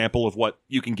as an example of what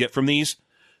you can get from these.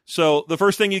 So the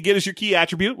first thing you get is your key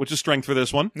attribute, which is strength for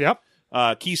this one. Yep.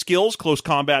 Key skills, close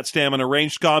combat, stamina,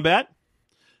 ranged combat.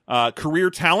 Career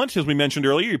talent, as we mentioned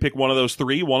earlier, you pick one of those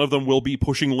 3. One of them will be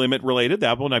pushing limit related.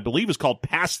 That one, I believe, is called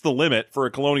Past the Limit for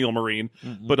a Colonial Marine.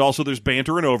 Mm-hmm. But also there's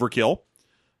banter and overkill.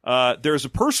 There's a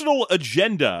personal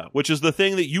agenda, which is the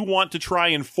thing that you want to try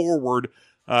and forward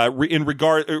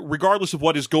regardless of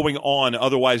what is going on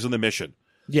otherwise in the mission.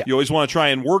 Yeah. You always want to try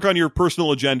and work on your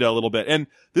personal agenda a little bit. And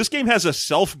this game has a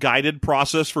self-guided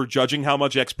process for judging how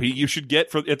much XP you should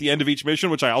get at the end of each mission,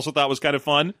 which I also thought was kind of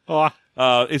fun.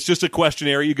 It's just a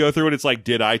questionnaire you go through, and it's like,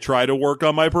 did I try to work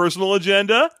on my personal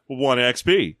agenda? 1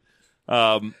 XP.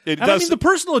 I mean, the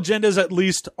personal agendas at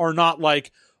least are not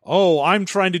like, oh, I'm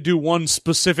trying to do one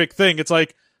specific thing. It's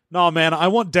like, no, man, I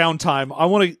want downtime. I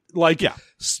want to,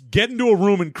 get into a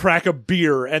room and crack a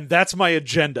beer, and that's my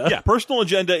agenda. Yeah, personal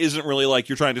agenda isn't really like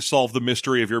you're trying to solve the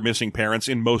mystery of your missing parents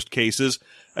in most cases.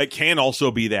 It can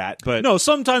also be that, but... No,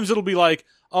 sometimes it'll be like,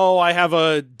 oh, I have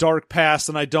a dark past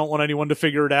and I don't want anyone to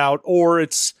figure it out. Or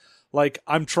it's like,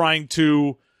 I'm trying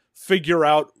to figure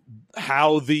out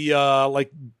how the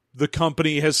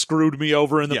company has screwed me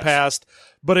over in the past.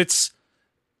 But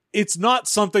it's not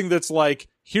something that's like,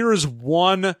 here is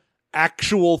one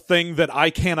actual thing that I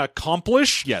can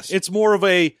accomplish. Yes. It's more of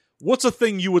a, what's a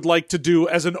thing you would like to do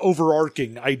as an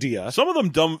overarching idea? Some of them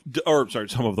dumb.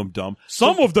 Some of them dumb.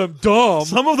 Some of them dumb.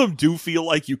 Some of them do feel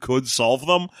like you could solve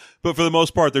them, but for the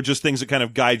most part, they're just things that kind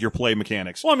of guide your play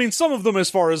mechanics. Well, I mean, some of them as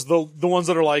far as the ones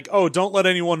that are like, oh, don't let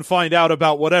anyone find out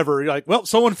about whatever. You're like, well,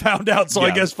 someone found out, so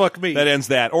I guess fuck me. That ends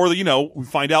that. Or, we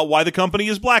find out why the company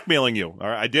is blackmailing you. All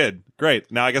right, I did.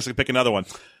 Great. Now I guess I can pick another one.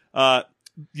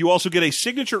 You also get a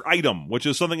signature item, which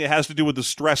is something that has to do with the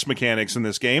stress mechanics in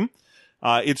this game.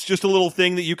 It's just a little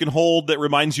thing that you can hold that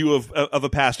reminds you of a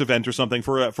past event or something.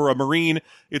 For a Marine,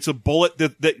 it's a bullet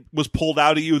that was pulled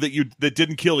out of you that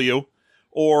didn't kill you,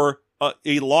 or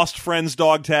a lost friend's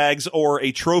dog tags, or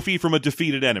a trophy from a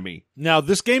defeated enemy. Now,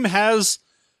 this game has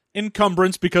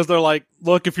encumbrance because they're like,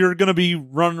 look, if you're going to be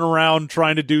running around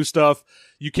trying to do stuff,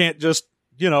 you can't just,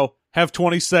 have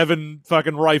 27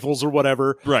 fucking rifles or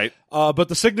whatever. Right. But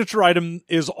the signature item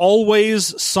is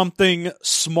always something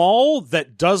small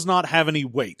that does not have any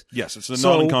weight. Yes, it's a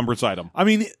non-encumbrance item. I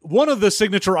mean, one of the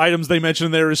signature items they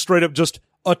mentioned there is straight up just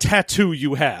a tattoo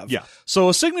you have. Yeah. So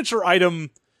a signature item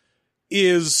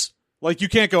is like, you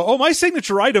can't go, oh, my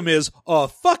signature item is a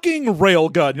fucking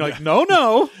railgun. You're like,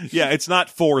 no. Yeah, it's not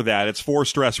for that. It's for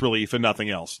stress relief and nothing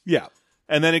else. Yeah.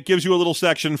 And then it gives you a little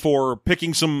section for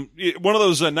picking one of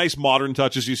those nice modern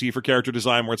touches you see for character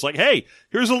design where it's like, hey,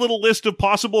 here's a little list of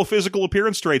possible physical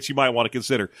appearance traits you might want to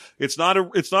consider. It's not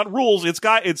rules,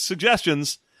 it's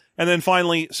suggestions. And then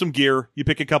finally, some gear. You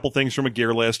pick a couple things from a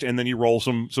gear list and then you roll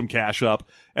some cash up.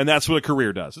 And that's what a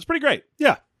career does. It's pretty great.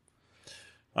 Yeah.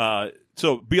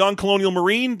 So beyond Colonial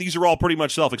Marine, these are all pretty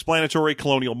much self-explanatory.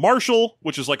 Colonial Marshal,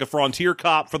 which is like a frontier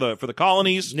cop for the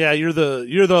colonies. Yeah, you're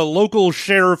the local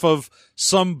sheriff of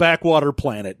some backwater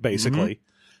planet, basically. Mm-hmm.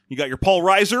 You got your Paul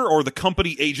Reiser, or the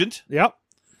company agent. Yep.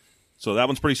 So that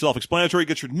one's pretty self-explanatory. You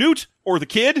get your Newt, or the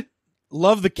kid.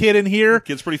 Love the kid in here.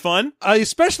 Kid's pretty fun. I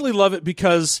especially love it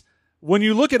because when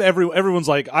you look at everyone's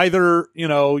like, either,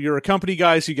 you're a company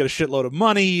guy, so you get a shitload of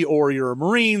money, or you're a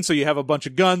Marine, so you have a bunch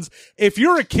of guns. If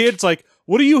you're a kid, it's like,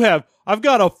 what do you have? I've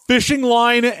got a fishing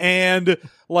line and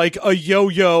like a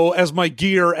yo-yo as my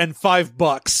gear and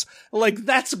 $5. Like,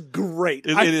 that's great.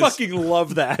 I fucking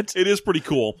love that. It is pretty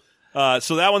cool.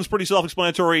 So that one's pretty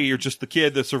self-explanatory. You're just the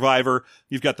kid, the survivor.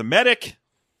 You've got the medic,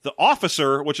 the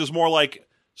officer, which is more like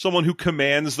someone who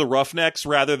commands the Roughnecks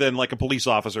rather than like a police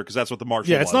officer, because that's what the marshal was.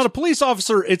 Yeah, it's not a police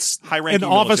officer, it's high-ranking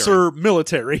an officer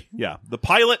military. Yeah. The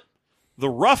pilot, the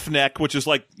Roughneck, which is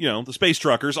like, the space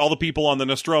truckers, all the people on the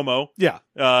Nostromo. Yeah.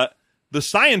 The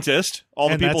scientist, all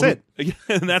the people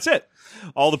and that's it.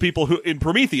 All the people who in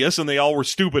Prometheus, and they all were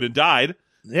stupid and died.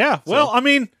 Yeah. Well, I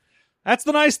mean, that's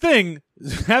the nice thing.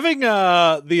 Having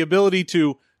the ability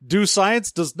to do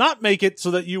science does not make it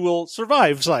so that you will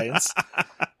survive science.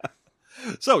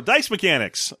 So, dice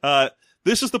mechanics.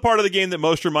 This is the part of the game that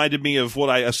most reminded me of what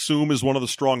I assume is one of the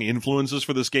strong influences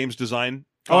for this game's design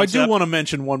concept. Oh, I do want to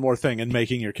mention one more thing in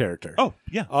making your character. Oh,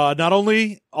 yeah. Not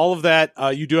only all of that,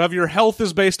 you do have your health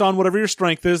is based on whatever your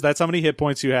strength is. That's how many hit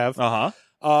points you have.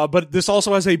 Uh-huh. But this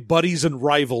also has a buddies and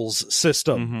rivals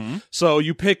system. Mm-hmm. So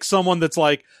you pick someone that's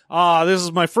like, this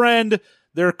is my friend.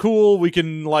 They're cool. We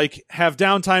can like have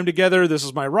downtime together. This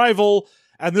is my rival.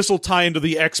 And this will tie into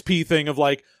the XP thing of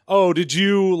like, oh, did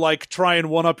you like try and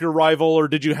one up your rival, or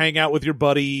did you hang out with your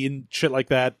buddy and shit like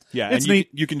that? Yeah, it's and neat.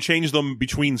 you can change them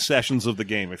between sessions of the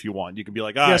game if you want. You can be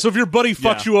like, yeah, so if your buddy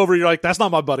fucks you over, you're like, that's not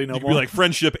my buddy no you can more. be like,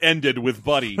 friendship ended with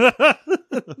buddy.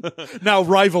 Now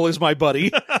rival is my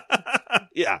buddy.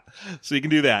 Yeah, so you can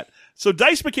do that. So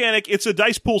dice mechanic, it's a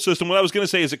dice pool system. What I was going to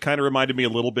say is it kind of reminded me a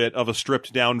little bit of a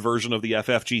stripped down version of the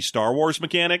FFG Star Wars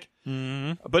mechanic,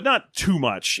 but not too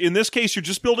much. In this case, you're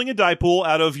just building a die pool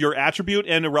out of your attribute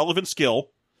and a relevant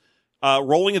skill.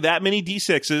 rolling that many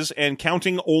D6s and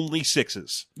counting only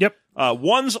 6s. Yep.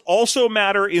 Ones also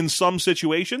matter in some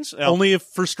situations. Only if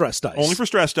for stress dice. Only for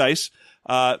stress dice.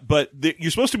 But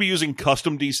you're supposed to be using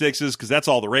custom D6s because that's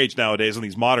all the rage nowadays in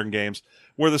these modern games.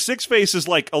 Where the 6 face is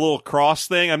like a little cross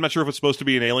thing. I'm not sure if it's supposed to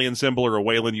be an alien symbol or a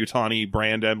Weyland-Yutani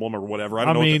brand emblem or whatever. I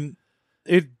don't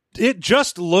know. It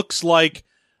just looks like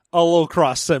a little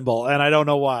cross symbol, and I don't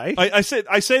know why. I say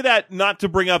that not to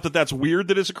bring up that that's weird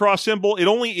that it's a cross symbol. It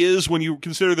only is when you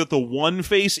consider that the one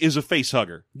face is a face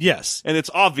hugger. Yes. And it's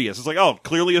obvious. It's like, oh,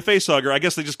 clearly a face hugger. I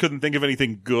guess they just couldn't think of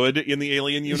anything good in the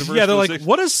alien universe. Yeah, they're like,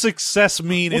 what does success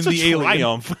mean What's in the alien?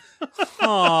 Triumph?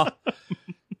 Aw.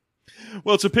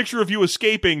 Well, it's a picture of you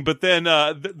escaping, but then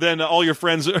all your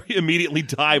friends immediately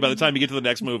die by the time you get to the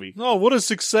next movie. Oh, what is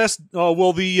success? Oh,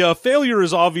 well, the failure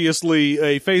is obviously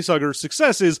a facehugger.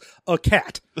 Success is a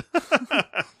cat.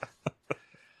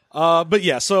 But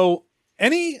yeah, so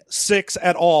any 6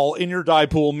 at all in your die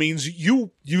pool means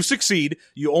you succeed.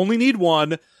 You only need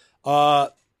 1.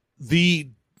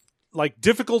 The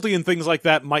difficulty and things like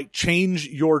that might change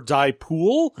your die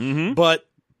pool, but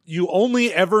you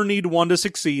only ever need 1 to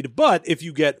succeed, but if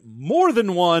you get more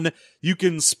than 1, you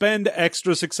can spend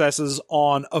extra successes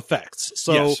on effects.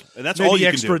 So yes, and that's maybe all you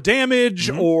extra can do. damage,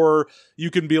 or you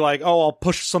can be like, oh, I'll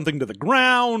push something to the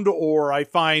ground, or I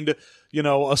find,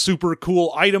 a super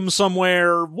cool item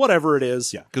somewhere, whatever it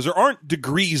is. Yeah, because there aren't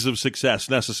degrees of success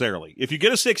necessarily. If you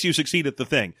get a 6, you succeed at the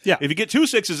thing. Yeah. If you get 2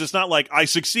 6s, it's not like I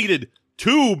succeeded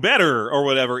 2 better or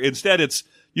whatever. Instead,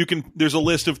 there's a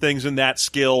list of things in that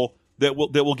skill that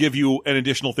will give you an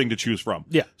additional thing to choose from.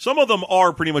 Yeah. Some of them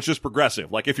are pretty much just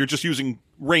progressive. Like if you're just using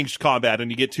ranged combat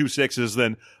and you get 2 6s,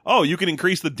 then, you can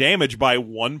increase the damage by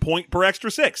 1 point per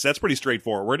extra 6. That's pretty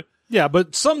straightforward. Yeah,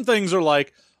 but some things are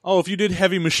like, if you did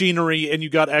heavy machinery and you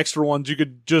got extra ones, you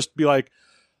could just be like,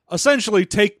 essentially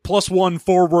take +1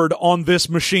 forward on this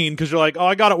machine because you're like,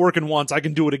 I got it working once, I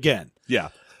can do it again. Yeah.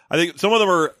 I think some of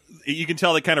them you can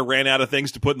tell they kind of ran out of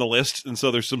things to put in the list, and so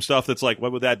there's some stuff that's like,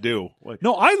 what would that do? Like,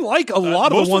 No, I like a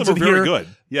lot of the ones of them are in very here. good.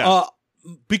 Yeah.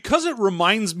 Because it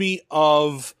reminds me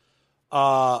of,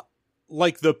 the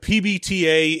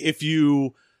PBTA if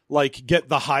you, get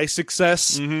the high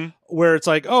success, where it's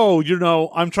like,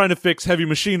 I'm trying to fix heavy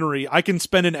machinery. I can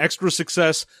spend an extra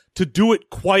success to do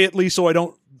it quietly so I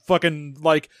don't fucking,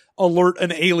 alert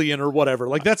an alien or whatever.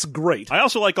 That's great. I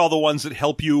also like all the ones that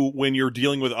help you when you're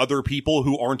dealing with other people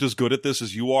who aren't as good at this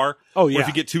as you are. Oh, yeah. Where if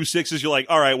you get 2 6s, you're like,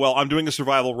 all right, well, I'm doing a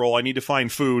survival roll. I need to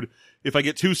find food. If I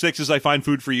get 2 6s, I find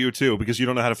food for you too, because you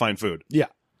don't know how to find food. Yeah.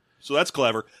 So that's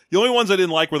clever. The only ones I didn't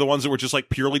like were the ones that were just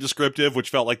purely descriptive, which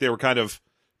felt like they were kind of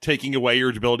taking away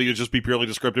your ability to just be purely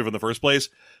descriptive in the first place.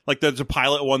 There's a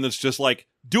pilot one that's just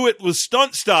do it with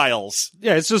stunt styles.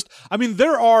 Yeah, it's just,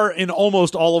 there are in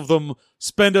almost all of them,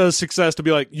 spend a success to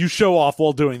be like, you show off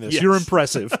while doing this. Yes. You're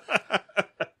impressive.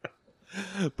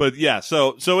 But yeah,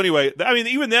 so anyway,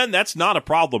 even then, that's not a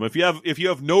problem. If you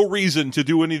have no reason to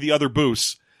do any of the other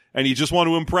boosts, and you just want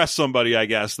to impress somebody, I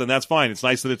guess, then that's fine. It's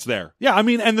nice that it's there. Yeah,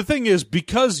 and the thing is,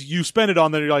 because you spend it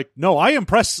on there, you're like, no, I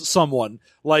impress someone.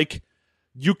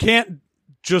 You can't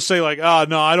just say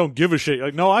no, I don't give a shit. You're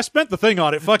like, no, I spent the thing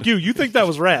on it. Fuck you. You think that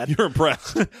was rad. You're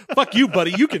impressed. Fuck you,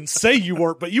 buddy. You can say you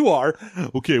weren't, but you are.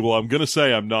 Okay, well, I'm gonna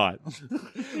say I'm not.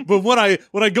 But when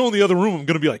I go in the other room, I'm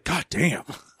gonna be like, God damn.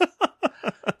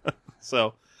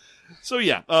 So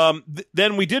yeah.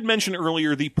 Then we did mention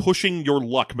earlier the pushing your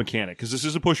luck mechanic, because this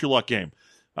is a push your luck game.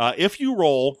 If you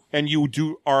roll and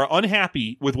you are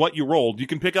unhappy with what you rolled, you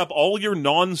can pick up all your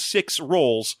non-6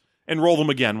 rolls and roll them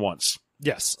again once.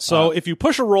 Yes. So if you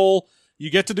push a roll, you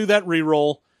get to do that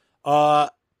re-roll.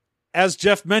 As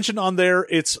Jeff mentioned on there,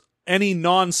 it's any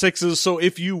non-6s. So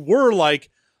if you were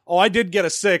like, I did get a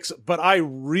 6, but I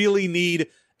really need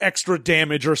extra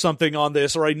damage or something on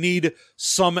this, or I need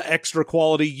some extra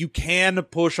quality, you can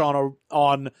push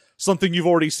on something you've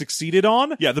already succeeded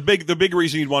on. Yeah, the big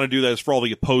reason you'd want to do that is for all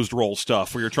the opposed roll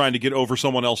stuff, where you're trying to get over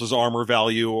someone else's armor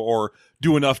value or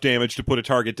do enough damage to put a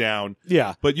target down.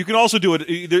 Yeah. But you can also do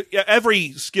it,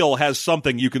 every skill has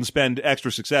something you can spend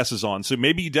extra successes on, so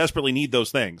maybe you desperately need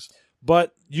those things.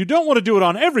 But you don't want to do it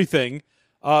on everything,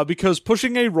 because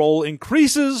pushing a roll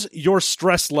increases your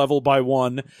stress level by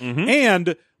 1,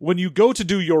 and when you go to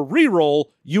do your reroll,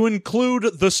 you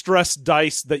include the stress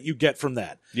dice that you get from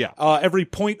that. Yeah. Every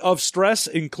point of stress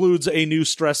includes a new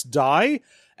stress die,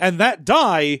 and that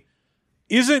die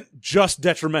isn't just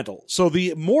detrimental. So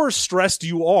the more stressed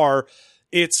you are,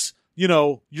 it's,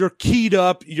 you're keyed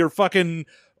up, you're fucking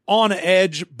on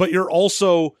edge, but you're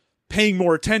also paying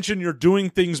more attention, you're doing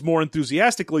things more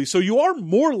enthusiastically, so you are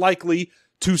more likely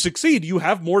to succeed, you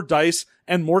have more dice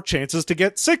and more chances to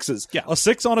get 6s. Yeah. A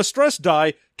 6 on a stress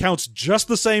die counts just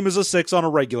the same as a 6 on a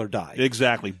regular die.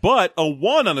 Exactly. But a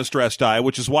 1 on a stress die,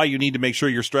 which is why you need to make sure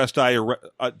your stress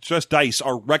dice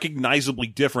are recognizably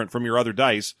different from your other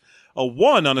dice. A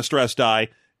 1 on a stress die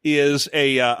is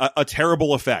a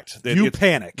terrible effect. You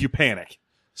panic. You panic.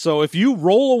 So if you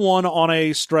roll a 1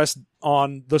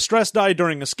 on the stress die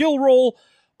during a skill roll,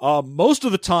 most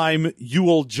of the time you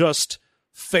will just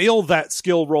fail that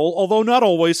skill roll, although not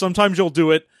always. Sometimes you'll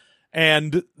do it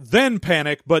and then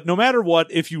panic, but no matter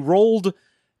what, if you rolled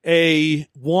a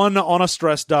 1 on a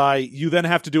stress die, you then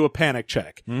have to do a panic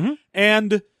check. Mm-hmm.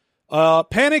 And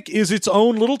panic is its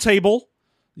own little table.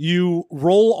 You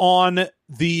roll on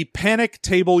the panic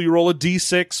table, you roll a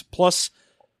d6 plus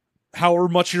however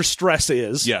much your stress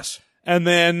is. Yes. And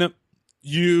then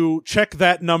you check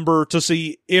that number to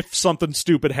see if something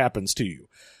stupid happens to you.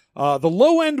 The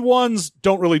low end ones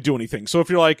don't really do anything. So if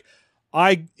you're like,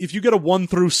 if you get a 1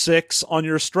 through 6 on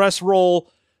your stress roll,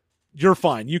 you're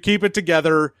fine. You keep it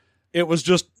together. It was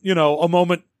just, a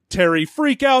momentary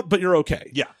freak out, but you're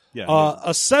okay. Yeah. Yeah.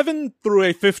 A 7 through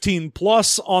a 15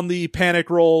 plus on the panic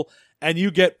roll, and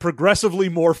you get progressively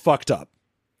more fucked up.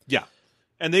 Yeah.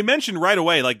 And they mentioned right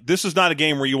away, like, this is not a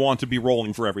game where you want to be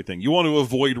rolling for everything. You want to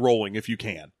avoid rolling if you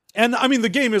can. And I mean, the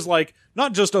game is like,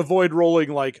 not just avoid rolling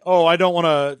like, oh, I don't want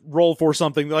to roll for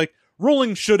something. Like,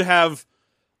 rolling should have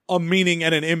a meaning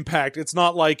and an impact. It's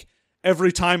not like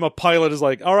every time a pilot is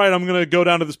like, all right, I'm going to go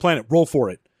down to this planet, roll for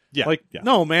it. Yeah. Like,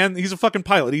 no, man, he's a fucking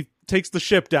pilot. He takes the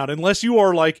ship down. Unless you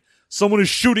are like, someone is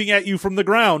shooting at you from the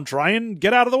ground, try and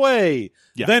get out of the way.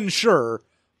 Yeah. Then sure.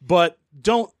 But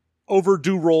don't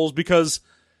overdo rolls because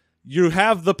you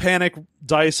have the panic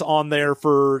dice on there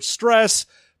for stress.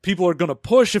 People are going to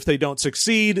push if they don't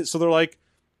succeed. So they're like,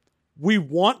 we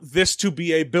want this to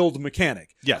be a build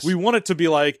mechanic. Yes. We want it to be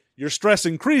like, your stress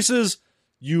increases,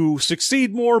 you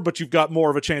succeed more, but you've got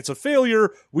more of a chance of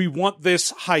failure. We want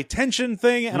this high tension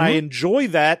thing, and I enjoy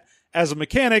that as a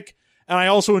mechanic. And I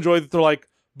also enjoy that they're like,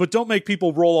 but don't make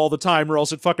people roll all the time or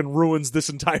else it fucking ruins this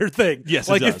entire thing. Yes,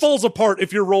 like, it does. it falls apart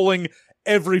if you're rolling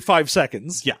every 5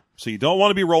 seconds. Yeah. So you don't want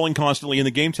to be rolling constantly, and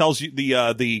the game tells you,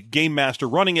 the game master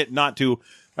running it, not to.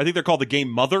 I think they're called the game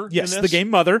mother. Yes, in the this. game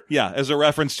mother. Yeah, as a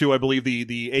reference to, I believe,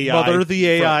 the AI. Mother, the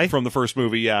AI. From the first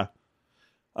movie, yeah.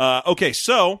 Okay,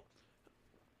 so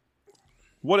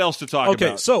what else to talk about?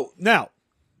 Okay, so now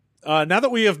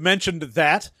that we have mentioned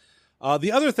that,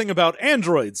 the other thing about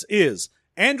androids is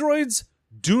androids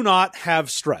do not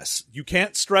have stress. You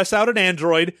can't stress out an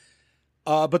android,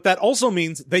 but that also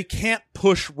means they can't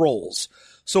push rolls.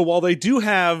 So while they do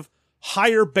have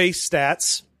higher base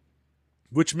stats,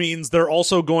 which means they're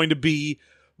also going to be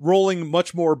rolling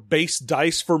much more base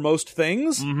dice for most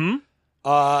things,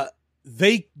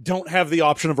 they don't have the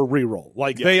option of a reroll.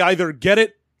 Like, they either get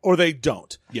it or they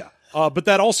don't. Yeah. But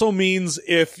that also means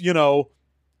if,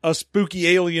 a spooky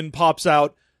alien pops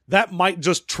out, that might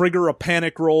just trigger a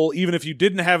panic roll, even if you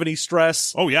didn't have any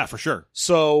stress. Oh, yeah, for sure.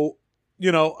 So,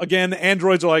 again,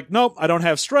 androids are like, nope, I don't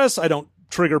have stress. I don't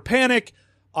trigger panic.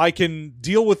 I can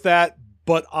deal with that,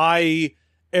 but I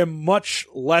am much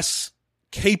less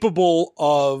capable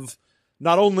of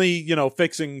not only,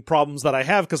 fixing problems that I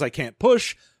have because I can't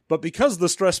push, but because the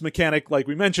stress mechanic, like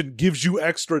we mentioned, gives you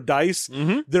extra dice,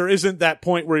 there isn't that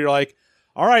point where you're like,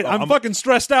 all right, I'm fucking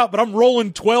stressed out, but I'm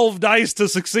rolling 12 dice to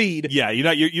succeed. Yeah,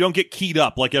 you don't get keyed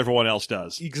up like everyone else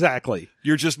does. Exactly.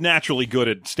 You're just naturally good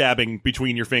at stabbing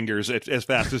between your fingers as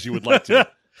fast as you would like to.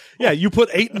 Yeah, you put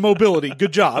 8 in mobility.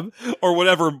 Good job. Or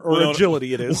whatever. Or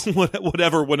agility it is.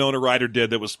 Whatever Winona Ryder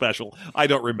did that was special. I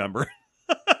don't remember.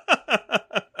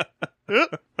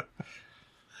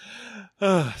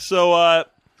 So,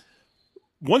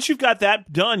 once you've got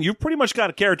that done, you've pretty much got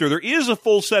a character. There is a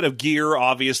full set of gear.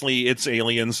 Obviously, it's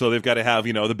aliens, so they've got to have,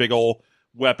 the big old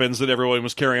weapons that everyone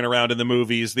was carrying around in the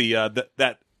movies.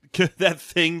 That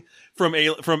thing from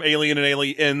Alien and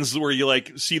Aliens where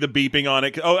you see the beeping on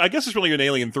it. Oh, I guess it's really an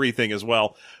Alien 3 thing as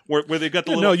well, where they've got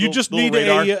the little. No, you just need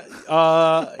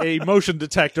a motion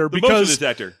detector the because motion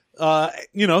detector.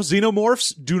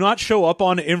 Xenomorphs do not show up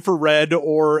on infrared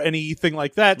or anything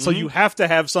like that, so you have to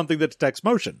have something that detects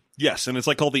motion. Yes, and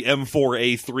it's called the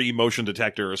M4A3 motion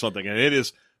detector or something, and it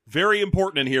is very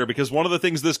important in here because one of the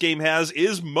things this game has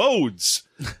is modes.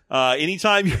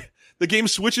 Anytime the game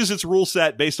switches its rule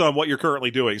set based on what you're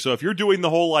currently doing. So if you're doing the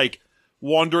whole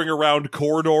wandering around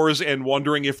corridors and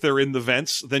wondering if they're in the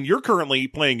vents, then you're currently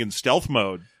playing in stealth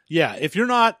mode. Yeah, if you're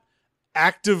not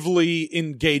actively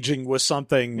engaging with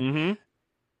something,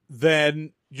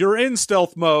 then you're in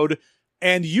stealth mode,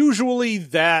 and usually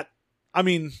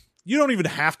you don't even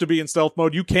have to be in stealth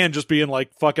mode. You can just be in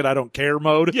like, fuck it, I don't care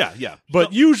mode. Yeah.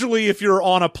 But usually if you're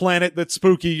on a planet that's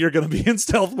spooky, you're going to be in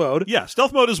stealth mode. Yeah,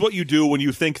 stealth mode is what you do when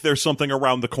you think there's something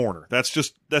around the corner. That's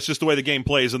just the way the game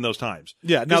plays in those times.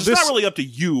 Yeah, now it's not really up to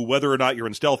you whether or not you're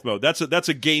in stealth mode. That's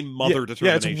a game mother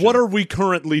determination. Yeah, it's what are we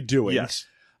currently doing? Yes.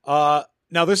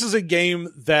 Now this is a game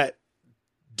that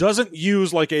doesn't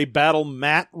use like a battle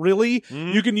mat, really.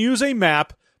 Mhm. You can use a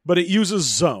map, but it uses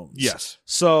zones. Yes.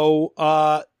 So,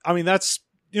 I mean, that's,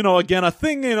 again, a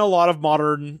thing in a lot of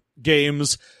modern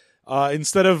games.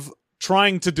 Instead of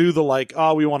trying to do the like,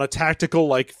 we want a tactical,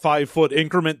 like 5-foot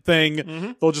increment thing,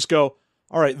 Mhm. they'll just go,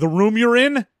 all right, the room you're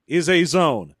in is a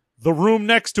zone. The room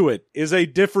next to it is a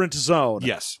different zone.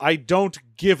 Yes. I don't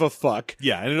give a fuck.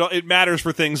 Yeah, and it matters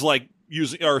for things like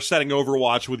using or setting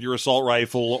Overwatch with your assault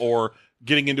rifle, or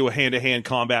getting into a hand-to-hand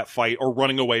combat fight, or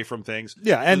running away from things.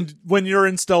 Yeah, and when you're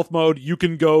in stealth mode, you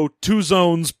can go 2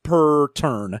 zones per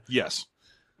turn. Yes.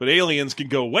 But aliens can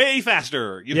go way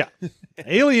faster. Yeah.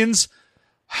 Aliens.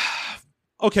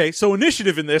 Okay, so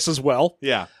initiative in this as well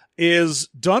Yeah. is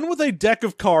done with a deck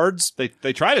of cards.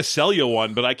 They try to sell you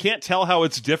one, but I can't tell how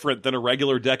it's different than a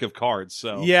regular deck of cards.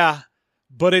 So Yeah,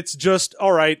 but it's just,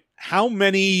 all right, how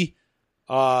many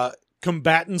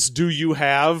combatants do you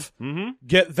have? Mhm.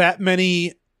 Get that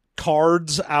many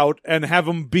cards out and have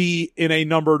them be in a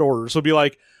numbered order. So be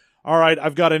like, all right,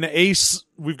 I've got an ace.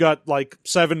 We've got like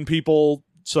 7 people,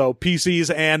 so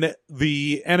PCs and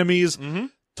the enemies.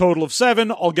 Mhm. Total of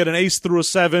 7. I'll get an ace through a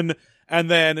 7 and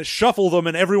then shuffle them,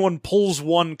 and everyone pulls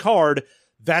 1 card.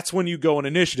 That's when you go in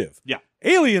initiative. Yeah.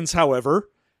 Aliens, however,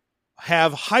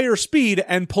 have higher speed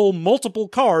and pull multiple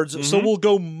cards, so Mhm. we'll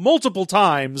go multiple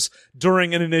times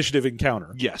during an initiative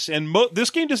encounter. Yes, and this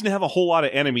game doesn't have a whole lot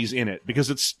of enemies in it because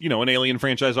it's, an Alien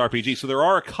franchise RPG. So there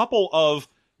are a couple of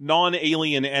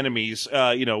non-alien enemies.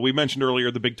 We mentioned earlier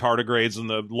the big tardigrades and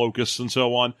the locusts and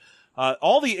so on.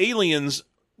 All the aliens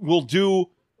will do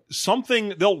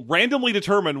something. They'll randomly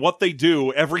determine what they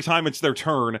do every time it's their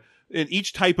turn. And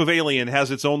each type of alien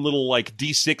has its own little like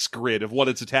D6 grid of what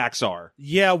its attacks are.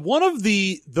 Yeah, one of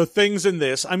the things in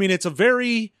this, I mean, it's a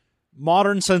very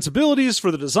modern sensibilities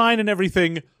for the design and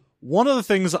everything. One of the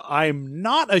things I'm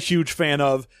not a huge fan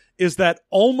of is that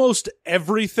almost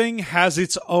everything has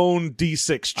its own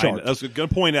D6 chart. I was going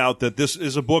to point out that this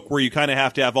is a book where you kind of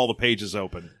have to have all the pages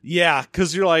open. Yeah,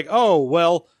 because you're like, oh,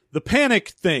 well, the panic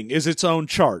thing is its own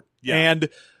chart. Yeah. And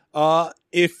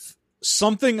if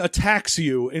something attacks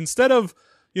you, instead of,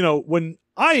 when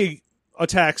I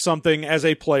attack something as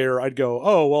a player, I'd go,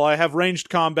 oh, well, I have ranged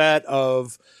combat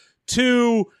of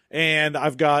 2, and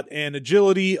I've got an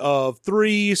agility of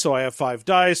 3, so I have 5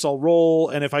 dice, I'll roll,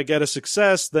 and if I get a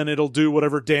success, then it'll do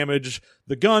whatever damage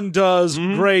the gun does.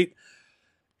 Mhm. Great.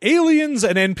 Aliens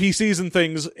and NPCs and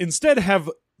things instead have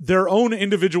their own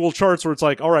individual charts where it's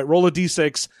like, all right, roll a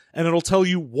d6, and it'll tell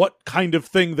you what kind of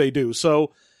thing they do.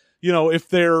 So, if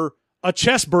they're a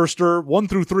chest burster, 1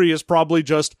 through 3 is probably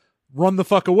just run the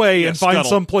fuck away and find scuttle.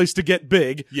 some place to get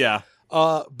big. Yeah.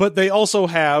 But they also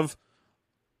have,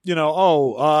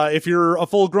 if you're a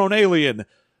full-grown alien,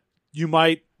 you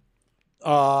might It's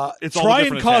all the try and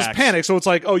different cause attacks. panic. So it's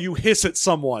like, oh, you hiss at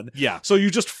someone. Yeah. So you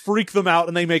just freak them out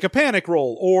and they make a panic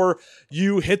roll. Or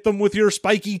you hit them with your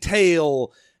spiky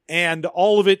tail, and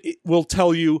all of it will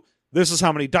tell you this is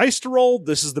how many dice to roll,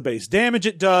 this is the base damage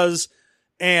it does,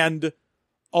 and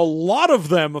a lot of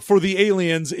them for the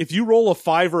aliens, if you roll a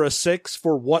 5 or a 6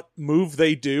 for what move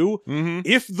they do, Mm-hmm.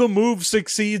 if the move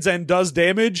succeeds and does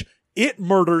damage, it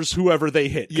murders whoever they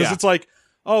hit. Because Yeah. it's like,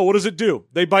 oh, what does it do?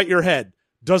 They bite your head.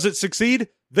 Does it succeed?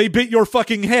 They bit your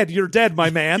fucking head. You're dead, my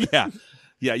man. Yeah.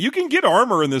 Yeah, you can get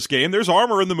armor in this game. There's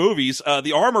armor in the movies.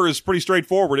 The armor is pretty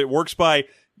straightforward. It works by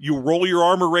you roll your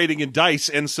armor rating in dice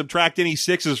and subtract any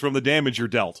 6s from the damage you're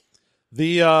dealt.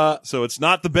 So it's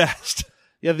not the best.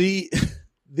 Yeah,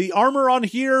 the armor on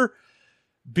here,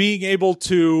 being able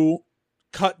to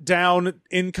cut down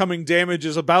incoming damage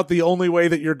is about the only way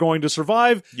that you're going to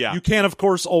survive. Yeah. You can, of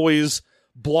course, always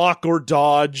block or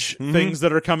dodge Mhm. things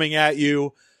that are coming at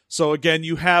you. So again,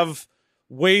 you have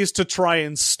ways to try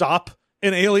and stop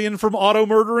an alien from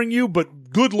auto-murdering you, but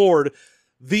good lord,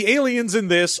 the aliens in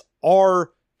this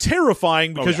are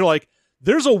terrifying because yeah. you're like,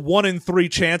 there's a 1 in 3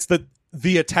 chance that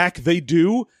the attack they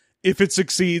do, if it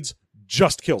succeeds,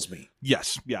 just kills me.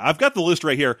 Yes. Yeah, I've got the list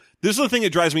right here. This is the thing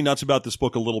that drives me nuts about this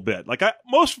book a little bit. Like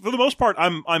for the most part,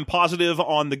 I'm positive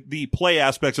on the play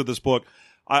aspects of this book.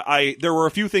 There were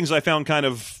a few things I found kind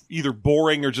of either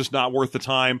boring or just not worth the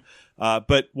time.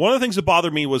 But one of the things that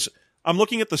bothered me was I'm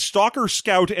looking at the Stalker,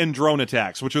 Scout, and Drone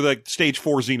attacks, which are the stage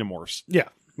 4 xenomorphs. Yeah.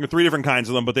 There are 3 different kinds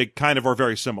of them, but they kind of are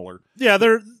very similar. Yeah,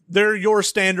 they're your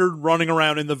standard running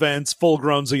around in the vents,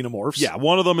 full-grown xenomorphs. Yeah,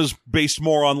 one of them is based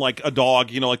more on like a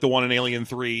dog, like the one in Alien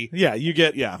 3. Yeah, you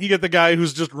get the guy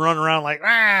who's just running around like,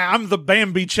 I'm the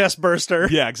Bambi chest burster.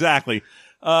 Yeah, exactly.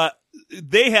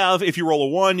 They have, if you roll a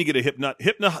 1, you get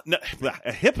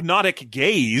a hypnotic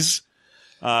gaze.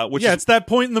 Which is, it's that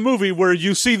point in the movie where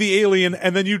you see the alien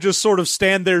and then you just sort of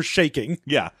stand there shaking.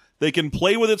 Yeah. They can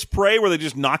play with its prey where they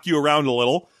just knock you around a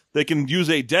little. They can use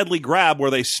a deadly grab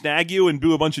where they snag you and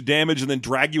do a bunch of damage and then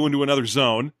drag you into another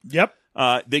zone. Yep.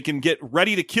 They can get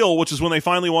ready to kill, which is when they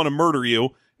finally want to murder you,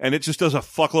 and it just does a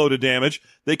fuckload of damage.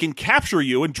 They can capture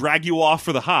you and drag you off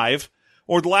for the hive.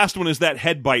 Or the last one is that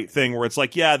head bite thing where it's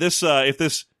like, yeah, this if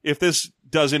this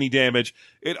does any damage,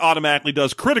 it automatically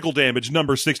does critical damage,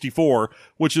 number 64,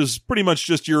 which is pretty much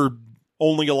just you're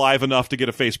only alive enough to get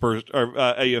a face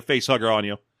hugger on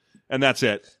you, and that's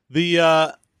it.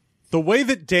 The way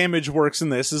that damage works in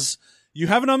this is you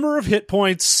have a number of hit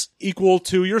points equal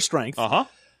to your strength.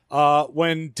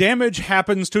 When damage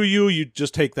happens to you, you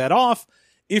just take that off.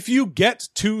 If you get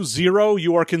to 0,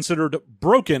 you are considered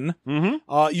broken.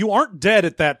 You aren't dead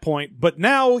at that point, but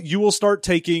now you will start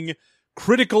taking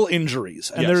critical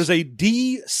injuries. And there's a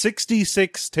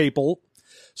D66 table.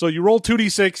 So you roll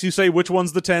 2d6, you say which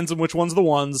one's the 10s and which one's the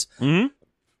 1s.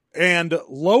 And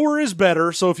lower is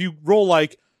better. So if you roll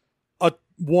like a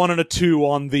 1 and a 2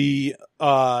 on the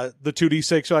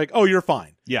 2d6, you're like, oh, you're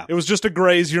fine. Yeah. It was just a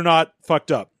graze, you're not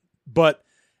fucked up. But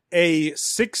a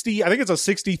 60, I think it's a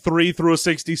 63 through a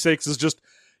 66 is just,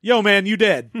 yo, man, you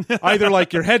dead. Either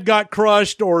like your head got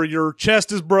crushed or your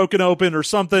chest is broken open or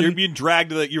something. You're being dragged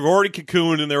to that. You've already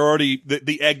cocooned and they're already,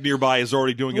 the egg nearby is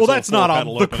already doing its Well, that's not on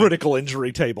the opening. critical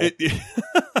injury table.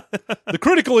 The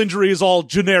critical injury is all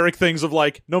generic things of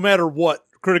like, no matter what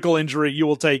critical injury you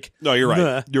will take. No, you're right.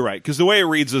 Nah. You're right. Because the way it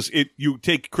reads is you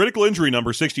take critical injury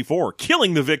number 64,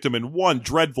 killing the victim in one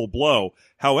dreadful blow.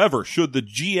 However, should the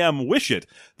GM wish it,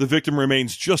 the victim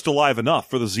remains just alive enough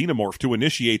for the xenomorph to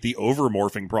initiate the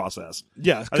overmorphing process.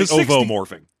 Yeah, I think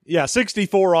ovomorphing. Yeah,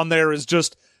 64 on there is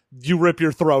just you rip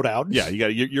your throat out. Yeah,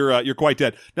 you're quite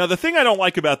dead. Now, the thing I don't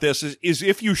like about this is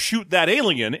if you shoot that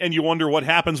alien and you wonder what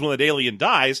happens when that alien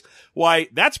dies, why,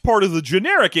 that's part of the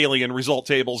generic alien result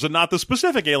tables and not the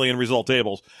specific alien result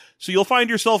tables. So you'll find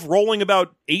yourself rolling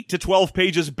about 8 to 12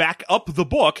 pages back up the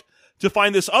book to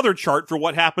find this other chart for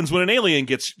what happens when an alien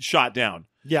gets shot down.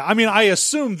 Yeah, I mean, I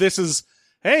assume this is,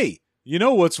 hey, you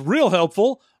know what's real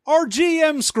helpful? Our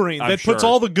GM screen that puts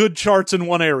all the good charts in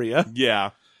one area.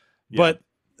 Yeah. But,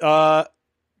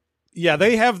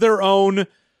 they have their own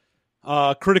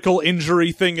critical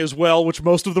injury thing as well, which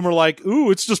most of them are like, ooh,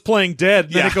 it's just playing dead.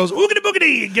 And then it goes, oogity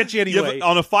boogity, and gets you anyway.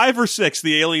 On a 5 or 6,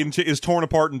 the alien is torn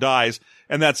apart and dies,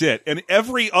 and that's it. And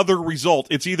every other result,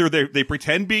 it's either they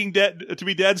pretend to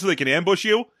be dead so they can ambush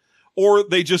you, or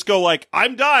they just go like,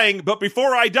 I'm dying, but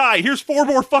before I die, here's 4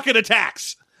 more fucking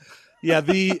attacks. Yeah,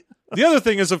 the other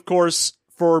thing is, of course,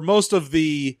 for most of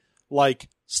the, like,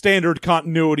 standard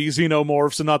continuity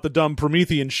xenomorphs and not the dumb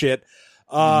Promethean shit.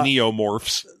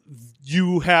 Neomorphs.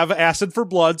 You have acid for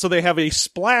blood, so they have a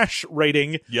splash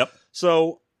rating. Yep.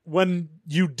 So when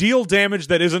you deal damage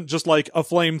that isn't just like a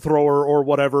flamethrower or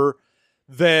whatever,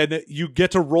 then you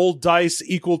get to roll dice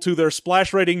equal to their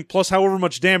splash rating plus however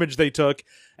much damage they took,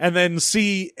 and then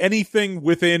see anything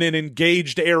within an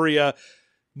engaged area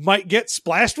might get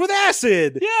splashed with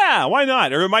acid. Yeah, why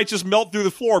not? Or it might just melt through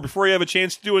the floor before you have a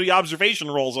chance to do any observation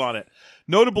rolls on it.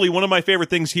 Notably, one of my favorite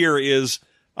things here is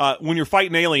when you're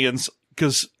fighting aliens,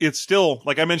 because it's still,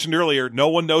 like I mentioned earlier, no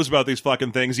one knows about these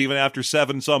fucking things, even after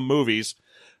 7 some movies.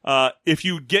 If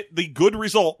you get the good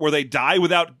result where they die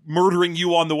without murdering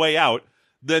you on the way out,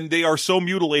 then they are so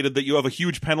mutilated that you have a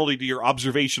huge penalty to your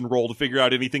observation roll to figure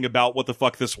out anything about what the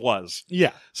fuck this was.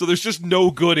 Yeah. So there's just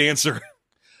no good answer.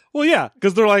 Well, yeah,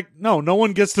 because they're like, no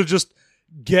one gets to just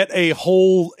get a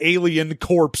whole alien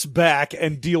corpse back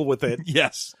and deal with it.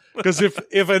 Yes. Because if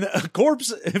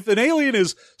an alien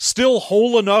is still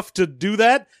whole enough to do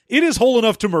that, it is whole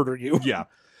enough to murder you. Yeah.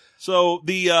 So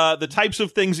the types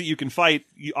of things that you can fight,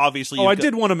 obviously. I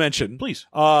did want to mention, please.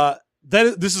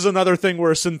 This is another thing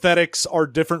where synthetics are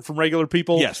different from regular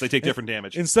people. Yes, they take different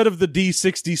damage. Instead of the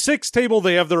D66 table,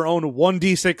 they have their own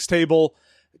 1D6 table.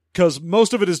 Because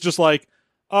most of it is just like,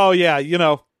 oh yeah,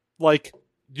 like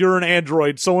you're an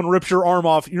android. Someone rips your arm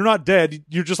off. You're not dead.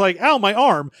 You're just like, ow, my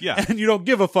arm. Yeah. And you don't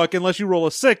give a fuck unless you roll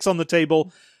a 6 on the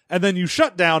table and then you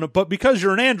shut down. But because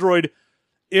you're an android,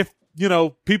 if,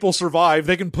 people survive,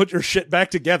 they can put your shit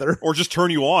back together. Or just turn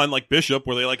you on like Bishop,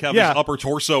 where they like have his upper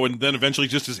torso and then eventually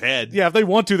just his head. Yeah, if they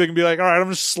want to, they can be like, all right, I'm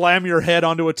going to slam your head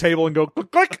onto a table and go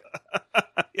click, click.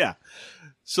 Yeah.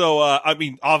 So, I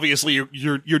mean, obviously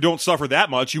you don't suffer that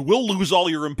much. You will lose all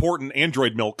your important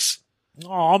android milks.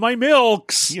 Aw, my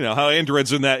milks. You know how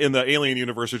androids in the Alien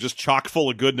universe are just chock full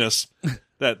of goodness.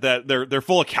 that they're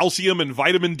full of calcium and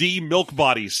vitamin D milk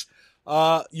bodies.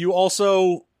 You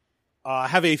also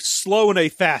have a slow and a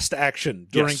fast action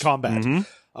during Yes. combat.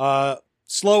 Mhm.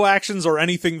 Slow actions are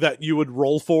anything that you would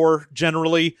roll for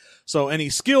generally. So any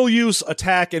skill use,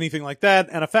 attack, anything like that.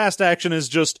 And a fast action is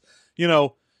just,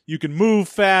 you can move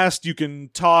fast, you can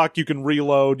talk, you can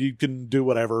reload, you can do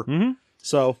whatever. Mhm.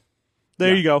 So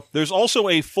there you go. There's also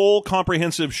a full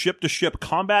comprehensive ship-to-ship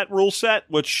combat rule set,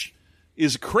 which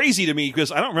is crazy to me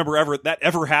because I don't remember that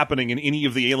ever happening in any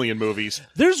of the Alien movies.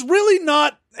 There's really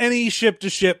not any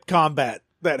ship-to-ship combat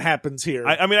that happens here.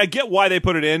 I mean, I get why they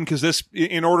put it in because this,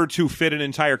 in order to fit an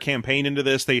entire campaign into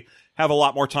this, they have a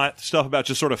lot more stuff about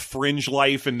just sort of fringe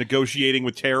life and negotiating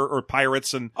with terror or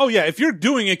pirates and Oh yeah, if you're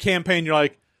doing a campaign, you're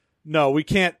like, no, we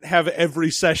can't have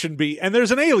every session be, and there's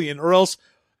an alien, or else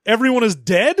everyone is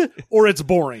dead, or it's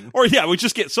boring. Or yeah, we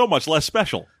just get so much less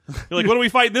special. You're like, what are we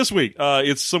fighting this week?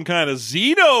 It's some kind of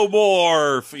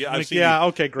xenomorph. Yeah, I've seen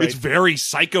okay, great. It's very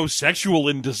psychosexual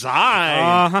in design.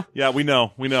 Uh-huh. Yeah, we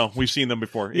know. We've seen them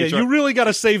before. Yeah, you really got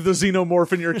to save the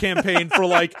xenomorph in your campaign for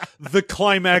like the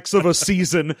climax of a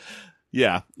season.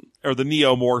 Yeah. Or the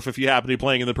neomorph if you happen to be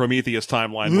playing in the Prometheus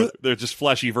timeline. Where they're just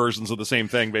fleshy versions of the same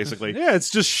thing, basically. Yeah,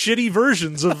 it's just shitty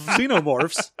versions of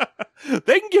xenomorphs,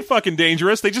 They can get fucking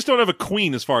dangerous. They just don't have a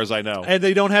queen, as far as I know. and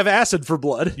they don't have acid for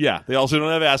blood. Yeah, they also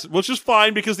don't have acid, which is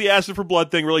fine because the acid for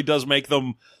blood thing really does make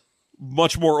them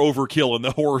much more overkill in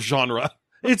the horror genre.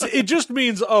 It just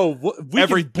means we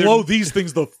can blow these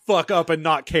things the fuck up and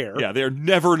not care. Yeah, they're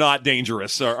never not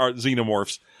dangerous, our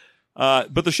xenomorphs.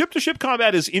 But the ship-to-ship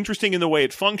combat is interesting in the way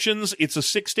it functions. It's a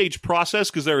 6-stage process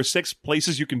because there are 6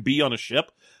 places you can be on a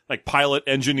ship, like pilot,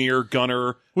 engineer,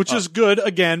 gunner. Which is good,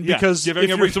 again, because giving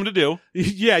if everybody you're- something to do.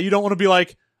 Yeah, you don't want to be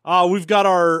like, we've got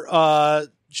our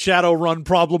Shadowrun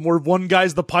problem where one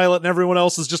guy's the pilot and everyone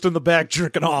else is just in the back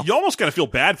jerking off. You almost gotta feel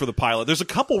bad for the pilot. There's a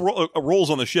couple roles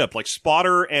on the ship, like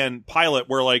spotter and pilot,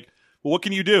 where like, well, what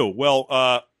can you do?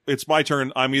 Well, it's my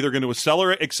turn. I'm either going to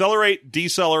accelerate,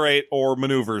 decelerate, or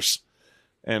maneuvers.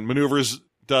 And maneuvers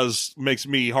makes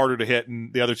me harder to hit,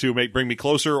 and the other two bring me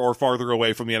closer or farther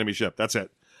away from the enemy ship. That's it.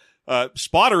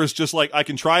 Spotter is just like, I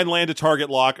can try and land a target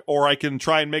lock, or I can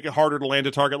try and make it harder to land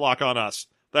a target lock on us.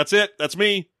 That's it. That's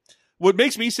me. What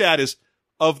makes me sad is,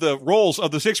 of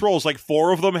the 6 roles, like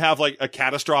 4 of them have like a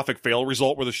catastrophic fail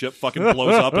result where the ship fucking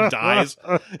blows up and dies.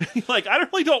 Like, I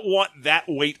really don't want that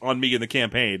weight on me in the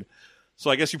campaign. So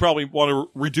I guess you probably want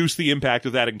to reduce the impact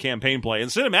of that in campaign play. In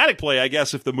cinematic play, I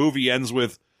guess if the movie ends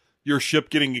with your ship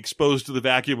getting exposed to the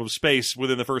vacuum of space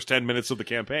within the first 10 minutes of the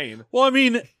campaign. Well, I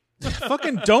mean,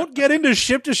 fucking don't get into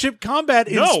ship-to-ship combat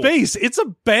in space. It's a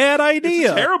bad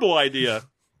idea. It's a terrible idea.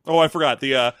 Oh, I forgot.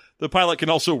 The pilot can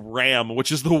also ram,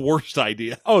 which is the worst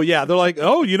idea. Oh, yeah. They're like,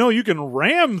 you can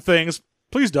ram things.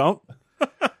 Please don't.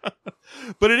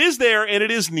 But it is there, and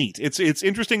it is neat. It's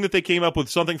interesting that they came up with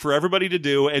something for everybody to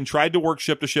do and tried to work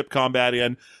ship-to-ship combat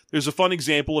in. There's a fun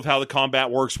example of how the combat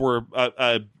works where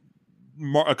a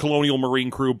colonial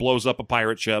marine crew blows up a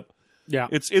pirate ship. Yeah.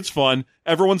 It's fun.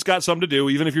 Everyone's got something to do.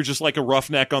 Even if you're just like a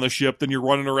roughneck on the ship, then you're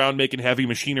running around making heavy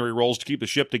machinery rolls to keep the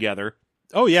ship together.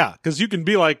 Oh, yeah. Because you can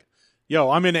be like,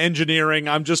 I'm in engineering.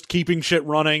 I'm just keeping shit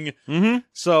running. Mm-hmm.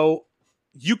 So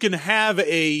you can have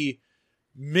a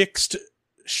mixed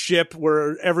ship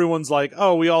where everyone's like,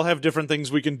 we all have different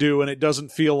things we can do, and it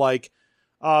doesn't feel like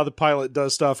the pilot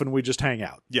does stuff and we just hang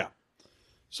out. Yeah.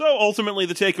 So ultimately,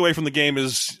 the takeaway from the game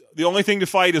is the only thing to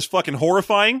fight is fucking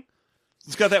horrifying.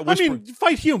 It's got that whisper. I mean,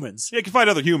 fight humans. Yeah, you can fight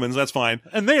other humans. That's fine.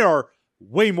 And they are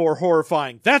way more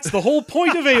horrifying. That's the whole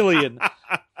point of Alien.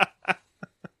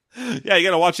 Yeah, you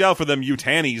got to watch out for them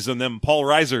Utanis and them Paul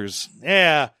Risers.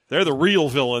 Yeah. They're the real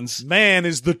villains. Man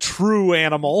is the true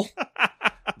animal.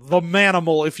 The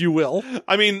manimal, if you will.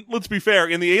 I mean, let's be fair.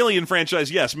 In the Alien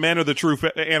franchise, yes, men are the true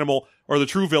animal or the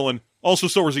true villain. Also,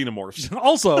 so are xenomorphs.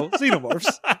 Also,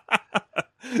 xenomorphs.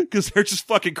 Because they're just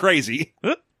fucking crazy.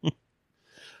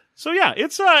 So yeah,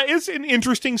 it's an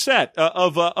interesting set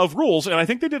of rules, and I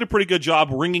think they did a pretty good job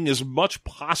wringing as much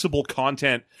possible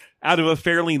content out of a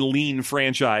fairly lean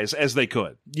franchise as they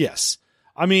could. Yes.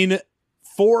 I mean,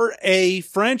 for a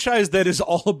franchise that is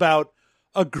all about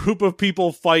a group of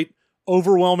people fight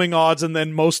overwhelming odds and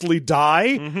then mostly die,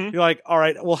 you're like, all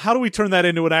right, well, how do we turn that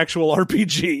into an actual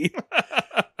RPG?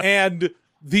 And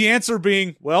the answer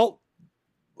being, well,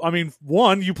 I mean,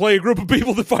 one, you play a group of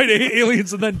people that fight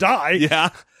aliens and then die. Yeah.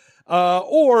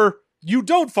 Or you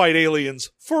don't fight aliens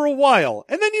for a while,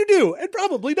 and then you do, and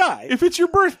probably die. If it's your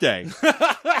birthday.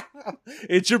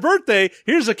 It's your birthday,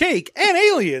 here's a cake, and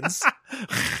aliens.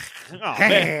 Oh,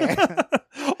 man.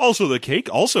 Also, the cake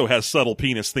also has subtle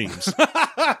penis themes.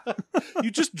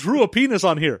 You just drew a penis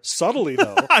on here. Subtly,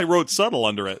 though. I wrote subtle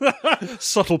under it.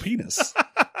 Subtle penis.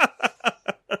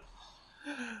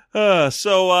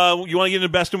 So you want to get into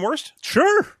best and worst?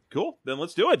 Sure. Cool. Then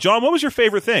let's do it. John, what was your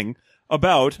favorite thing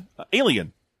about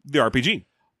Alien, the RPG?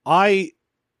 I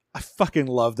fucking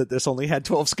love that this only had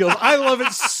 12 skills. I love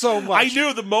it so much. I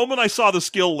knew the moment I saw the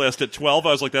skill list at 12,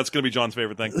 I was like, that's going to be John's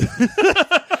favorite thing.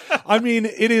 I mean,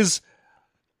 it has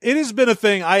been a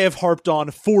thing I have harped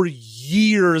on for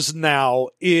years now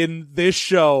in this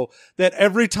show, that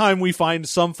every time we find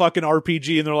some fucking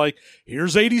RPG and they're like,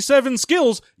 here's 87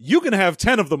 skills, you can have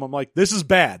 10 of them. I'm like, this is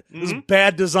bad. This is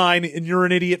bad design, and you're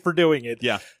an idiot for doing it.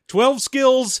 Yeah. 12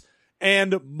 skills,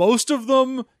 and most of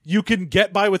them you can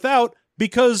get by without,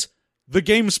 because the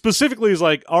game specifically is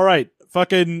like, all right,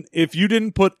 fucking, if you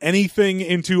didn't put anything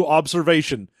into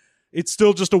observation, it's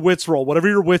still just a wits roll. Whatever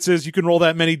your wits is, you can roll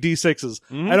that many D6s.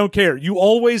 I don't care. You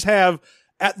always have,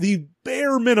 at the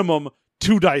bare minimum,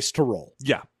 2 dice to roll.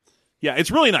 Yeah. Yeah,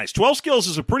 it's really nice. 12 skills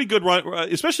is a pretty good run,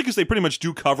 especially because they pretty much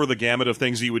do cover the gamut of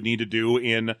things that you would need to do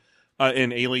in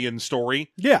an Alien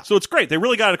story. Yeah. So it's great. They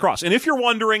really got it across. And if you're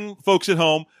wondering, folks at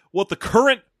home, what the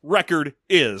current record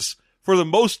is for the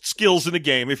most skills in a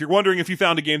game, if you're wondering if you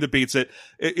found a game that beats it,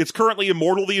 it's currently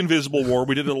Immortal: The Invisible War.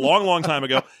 We did it a long, long time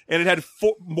ago, and it had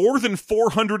more than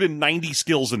 490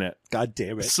 skills in it. God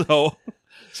damn it. So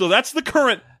that's the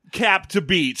current cap to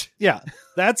beat. Yeah.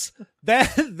 That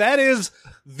is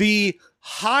the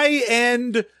high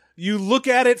end. You look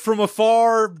at it from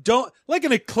afar, don't, like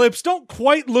an eclipse, don't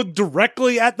quite look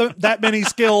directly at that many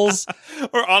skills.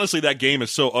 Or honestly, that game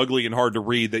is so ugly and hard to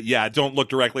read that, yeah, don't look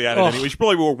directly at it anyway. You should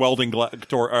probably wear a welding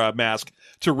mask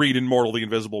to read Immortal: The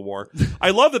Invisible War. I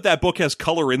love that book has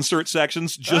color insert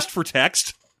sections just for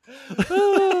text.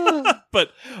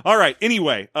 But, all right,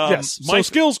 anyway. Yes, so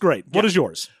skills, great. What is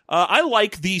yours? I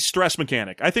like the stress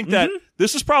mechanic. I think that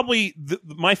this is probably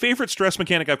my favorite stress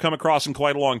mechanic I've come across in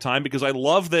quite a long time, because I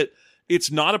love that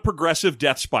it's not a progressive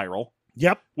death spiral.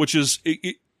 Yep. Which is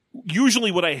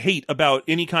usually what I hate about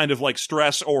any kind of like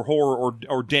stress or horror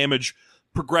or damage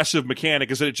progressive mechanic,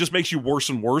 is that it just makes you worse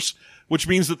and worse, which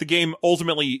means that the game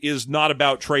ultimately is not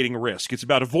about trading risk. It's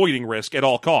about avoiding risk at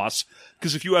all costs,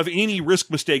 because if you have any risk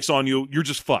mistakes on you, you're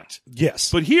just fucked. Yes.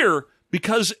 But here,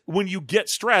 because when you get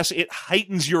stress, it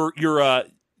heightens your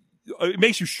it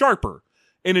makes you sharper,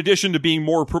 in addition to being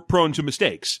more prone to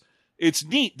mistakes. It's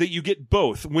neat that you get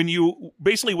both.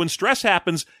 When stress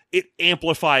happens, it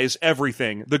amplifies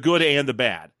everything, the good and the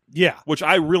bad. Yeah. Which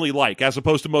I really like, as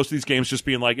opposed to most of these games just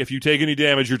being like, if you take any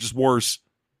damage, you're just worse.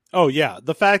 Oh, yeah.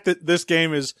 The fact that this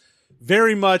game is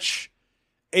very much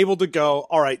able to go,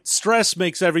 all right, stress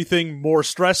makes everything more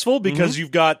stressful because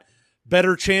you've got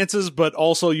better chances, but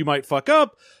also you might fuck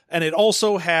up. And it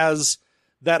also has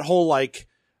that whole like,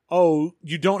 oh,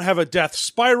 you don't have a death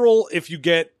spiral. If you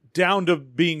get down to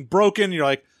being broken, you're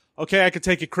like, okay, I could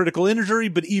take a critical injury,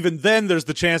 but even then there's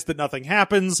the chance that nothing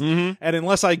happens. And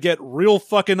unless I get real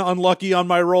fucking unlucky on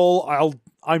my roll,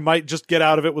 I might just get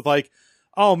out of it with like,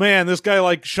 oh man, this guy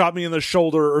like shot me in the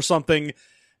shoulder or something.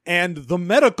 And the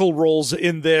medical rolls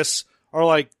in this are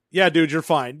like, yeah, dude, you're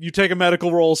fine. You take a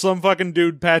medical roll, some fucking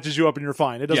dude patches you up and you're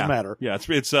fine. It doesn't matter. Yeah,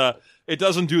 it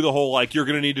doesn't do the whole like, you're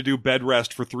going to need to do bed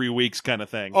rest for 3 weeks kind of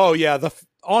thing. Oh yeah,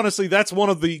 honestly, that's one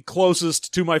of the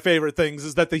closest to my favorite things,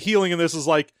 is that the healing in this is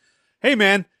like, hey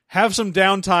man, have some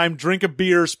downtime, drink a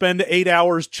beer, spend 8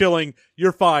 hours chilling,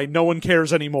 you're fine, no one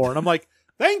cares anymore. And I'm like,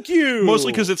 thank you!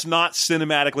 Mostly because it's not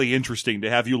cinematically interesting to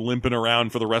have you limping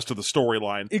around for the rest of the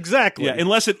storyline. Exactly. Yeah,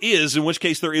 unless it is, in which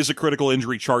case there is a critical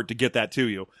injury chart to get that to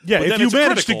you. Yeah, but if you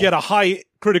manage to get a high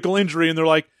critical injury and they're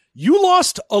like, you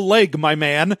lost a leg, my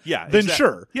man, then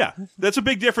sure. Yeah, that's a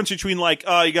big difference between like,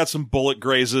 you got some bullet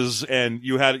grazes and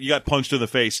you got punched in the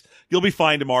face, you'll be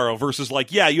fine tomorrow, versus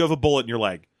like, yeah, you have a bullet in your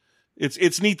leg.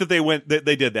 It's neat that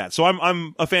they did that. So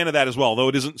I'm a fan of that as well, though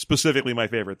it isn't specifically my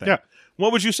favorite thing. Yeah.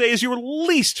 What would you say is your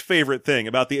least favorite thing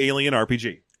about the Alien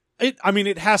RPG?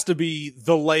 It has to be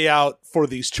the layout for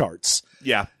these charts.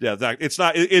 Yeah, it's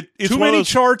not. It's too many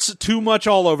charts, too much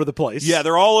all over the place. Yeah,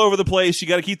 they're all over the place. You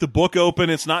got to keep the book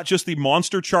open. It's not just the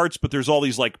monster charts, but there's all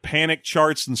these like panic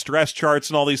charts and stress charts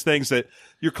and all these things that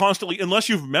you're constantly, unless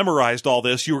you've memorized all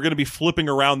this, you are going to be flipping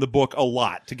around the book a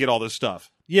lot to get all this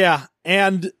stuff. Yeah,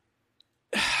 and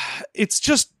it's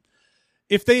just,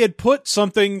 if they had put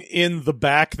something in the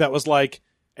back that was like,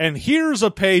 and here's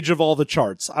a page of all the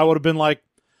charts, I would have been like,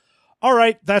 all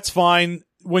right, that's fine.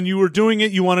 When you were doing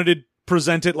it, you wanted to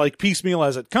present it like piecemeal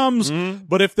as it comes. Mm-hmm.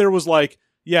 But if there was like,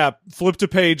 yeah, flip to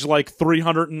page like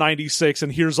 396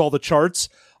 and here's all the charts,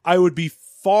 I would be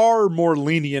far more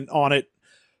lenient on it.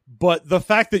 But the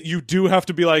fact that you do have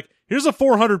to be like, here's a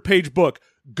 400-page book,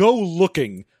 go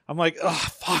looking. I'm like, oh,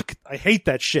 fuck, I hate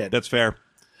that shit. That's fair.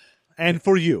 And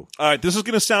for you. All right, this is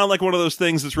going to sound like one of those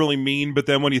things that's really mean, but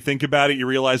then when you think about it, you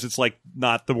realize it's like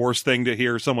not the worst thing to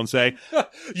hear someone say.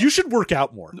 You should work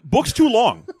out more. Book's too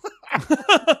long.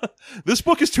 This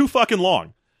book is too fucking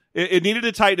long. It needed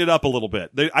to tighten it up a little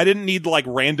bit. I didn't need like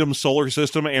random solar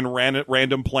system and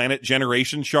random planet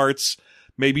generation charts.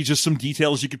 Maybe just some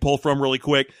details you could pull from really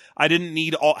quick. I didn't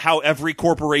need how every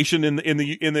corporation in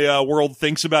the world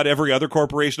thinks about every other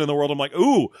corporation in the world. I'm like,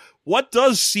 ooh, what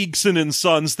does Seegson and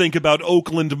Sons think about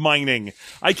Oakland mining?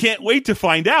 I can't wait to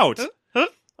find out.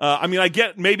 I mean,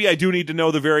 maybe I do need to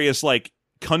know the various like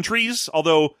countries,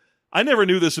 although I never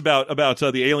knew this about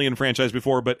the Alien franchise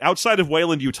before. But outside of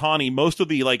Weyland-Yutani, most of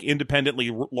the like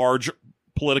independently large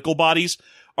political bodies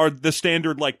are the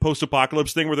standard like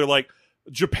post-apocalypse thing where they're like,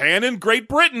 Japan and Great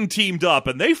Britain teamed up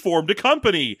and they formed a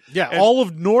company. Yeah, and all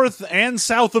of North and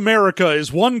South America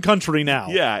is one country now.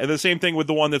 Yeah, and the same thing with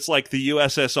the one that's like the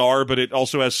USSR, but it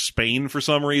also has Spain for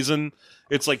some reason.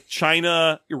 It's like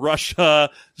China, Russia,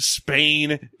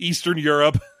 Spain, Eastern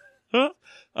Europe.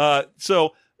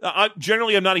 So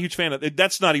generally, I'm not a huge fan of it.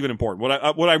 That's not even important.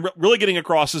 What I'm really getting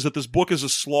across is that this book is a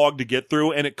slog to get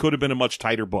through, and it could have been a much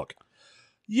tighter book.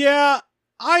 Yeah,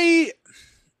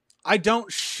 I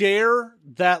don't share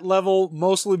that level,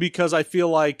 mostly because I feel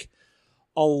like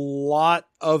a lot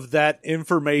of that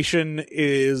information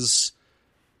is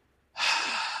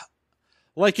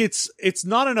like it's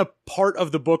not in a part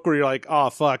of the book where you're like,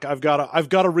 oh fuck, I've got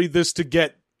to read this to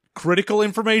get critical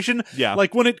information. Yeah.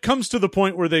 Like when it comes to the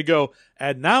point where they go,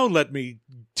 and now let me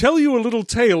tell you a little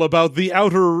tale about the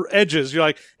outer edges. You're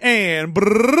like, and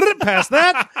past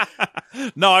that.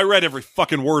 No, I read every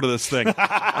fucking word of this thing.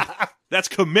 That's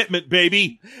commitment,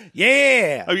 baby.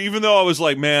 Yeah. I mean, even though I was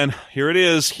like, man, here it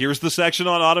is. Here's the section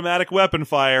on automatic weapon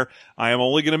fire. I am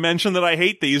only going to mention that I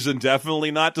hate these and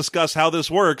definitely not discuss how this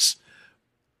works.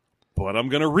 But I'm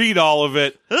going to read all of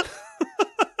it.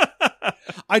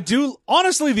 I do.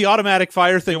 Honestly, the automatic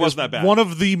fire thing wasn't was that bad. one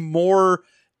of the more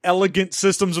elegant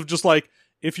systems of just like,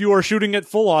 if you are shooting at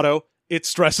full auto, it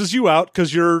stresses you out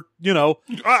because you're,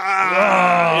 Yeah.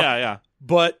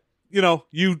 but,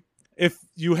 if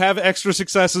you have extra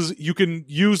successes, you can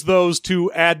use those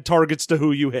to add targets to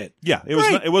who you hit. Yeah, it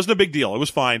wasn't a big deal. It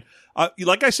was fine.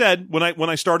 Like I said, when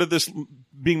I started this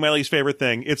being my least favorite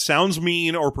thing, it sounds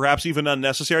mean or perhaps even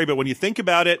unnecessary, but when you think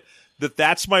about it,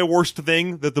 that's my worst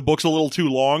thing, that the book's a little too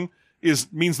long,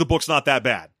 means the book's not that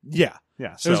bad. Yeah.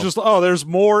 Yeah. So. It was just, there's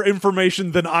more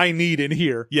information than I need in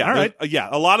here. Yeah. All right. Yeah.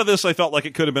 A lot of this I felt like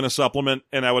it could have been a supplement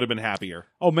and I would have been happier.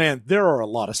 Oh man, there are a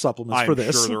lot of supplements for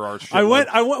this. I'm sure there are.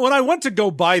 When I went to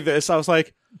go buy this, I was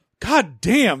like, God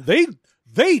damn, they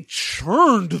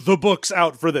churned the books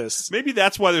out for this. Maybe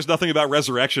that's why there's nothing about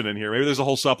resurrection in here. Maybe there's a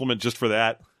whole supplement just for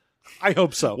that. I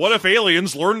hope so. What if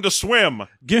aliens learn to swim?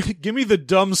 Give me the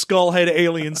dumb skullhead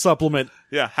alien supplement.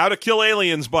 Yeah, how to kill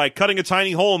aliens by cutting a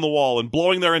tiny hole in the wall and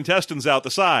blowing their intestines out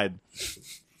the side.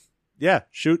 Yeah,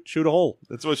 shoot a hole.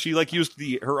 That's what she used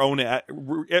her own.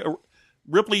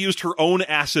 Ripley used her own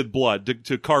acid blood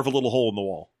to carve a little hole in the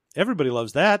wall. Everybody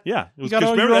loves that. Yeah, you got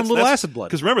all your own little acid blood.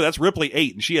 Because remember, that's Ripley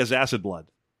 8, and she has acid blood.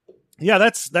 Yeah,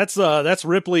 that's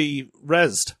Ripley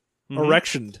resed,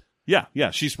 erectioned.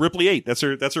 Yeah, she's Ripley 8. That's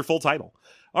her full title.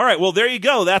 All right, well there you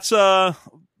go. That's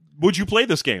would you play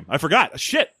this game? I forgot.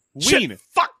 Shit. Ween.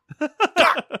 Fuck.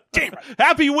 God damn it.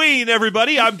 Happy Ween,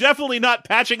 everybody. I'm definitely not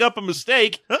patching up a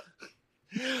mistake.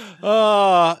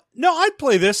 No, I'd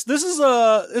play this. This is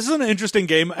an interesting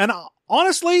game, and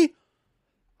honestly,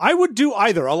 I would do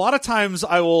either. A lot of times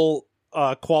I will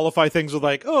qualify things with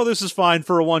like, oh, this is fine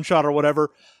for a one shot or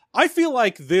whatever. I feel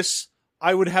like this,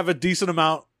 I would have a decent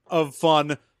amount of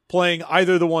fun playing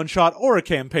either the one shot or a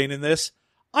campaign in this.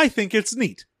 I think it's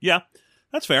neat. Yeah,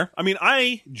 that's fair. I mean,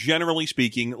 I, generally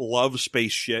speaking, love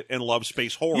space shit and love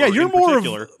space horror. Yeah, you're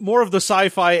in more of the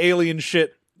sci-fi alien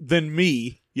shit than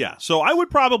me. Yeah, so I would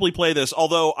probably play this,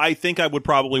 although I think I would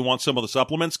probably want some of the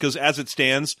supplements, because as it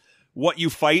stands, what you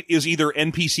fight is either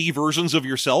NPC versions of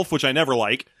yourself, which I never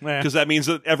like, because that means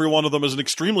that every one of them is an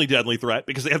extremely deadly threat,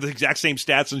 because they have the exact same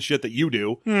stats and shit that you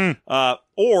do,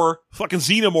 or fucking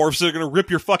xenomorphs that are going to rip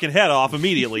your fucking head off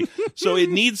immediately. So it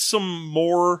needs some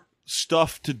more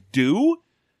stuff to do,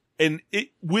 and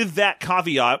with that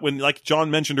caveat, when, like John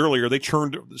mentioned earlier, they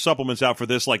churned supplements out for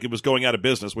this like it was going out of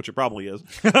business, which it probably is.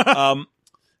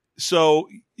 So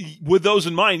with those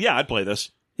in mind, yeah, I'd play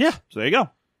this. Yeah. So there you go.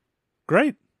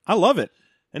 Great. I love it.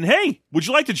 And hey, would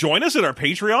you like to join us at our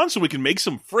Patreon so we can make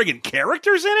some friggin'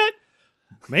 characters in it?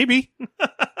 Maybe.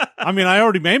 I mean, I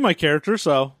already made my character,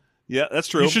 so Yeah, that's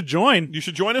true. you should join. You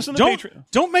should join us in the Don't Patreon.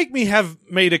 don't make me have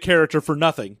made a character for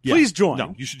nothing. Yeah. Please join.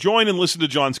 No, you should join and listen to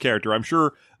John's character. I'm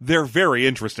sure they're very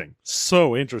interesting.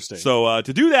 So interesting. So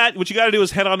to do that, what you got to do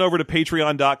is head on over to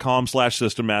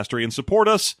patreon.com/systemmastery and support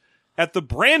us at the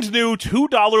brand new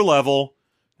 $2 level.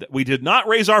 We did not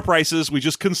raise our prices. We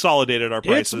just consolidated our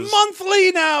prices. It's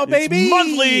monthly now, baby. It's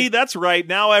monthly. That's right.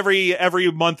 Now every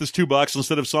month is $2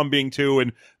 instead of some being $2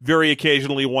 and very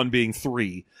occasionally one being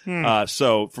 $3.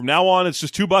 So from now on, it's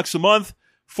just $2 a month.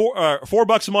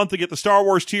 $4 a month to get the Star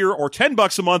Wars tier, or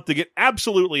 $10 a month to get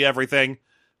absolutely everything.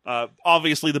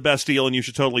 Obviously the best deal, and you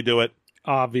should totally do it.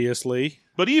 Obviously.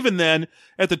 But even then,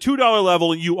 at the $2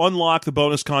 level, you unlock the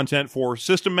bonus content for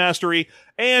System Mastery,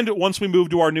 and once we move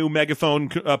to our new Megaphone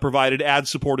provided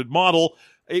ad-supported model,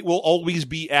 it will always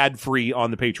be ad-free on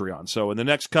the Patreon. So in the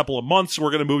next couple of months, we're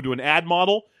going to move to an ad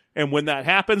model, and when that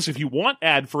happens, if you want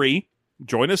ad-free,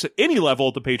 join us at any level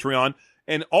at the Patreon,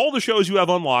 and all the shows you have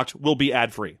unlocked will be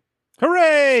ad-free.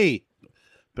 Hooray!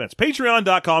 That's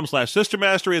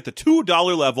patreon.com/systemmastery at the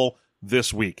 $2 level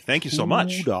this week. Thank you so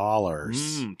much. $2.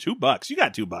 $2. You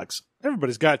got $2.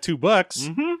 Everybody's got $2.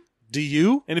 Mm-hmm. Do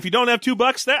you? And if you don't have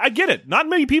 $2, I get it. Not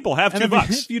many people have And $2.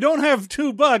 if you don't have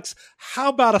 $2, how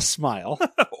about a smile?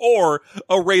 Or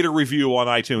a rate or review on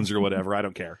iTunes or whatever. I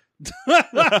don't care.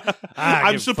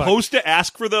 I'm supposed to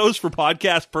ask for those for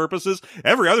podcast purposes.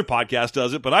 Every other podcast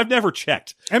does it, but I've never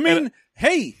checked. I mean,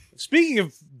 hey, speaking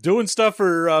of doing stuff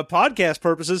for podcast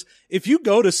purposes, if you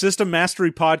go to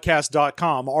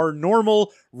systemmasterypodcast.com, our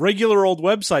normal, regular old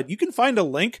website, you can find a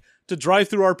link to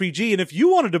DriveThruRPG, and if you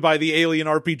wanted to buy the Alien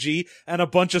RPG and a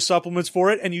bunch of supplements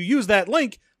for it, and you use that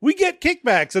link, we get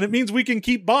kickbacks, and it means we can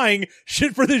keep buying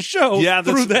shit for this show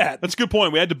through that. That's a good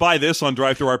point. We had to buy this on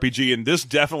DriveThruRPG, and this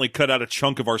definitely cut out a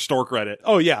chunk of our store credit.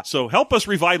 Oh, yeah. So help us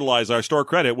revitalize our store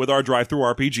credit with our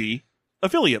DriveThruRPG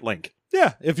affiliate link.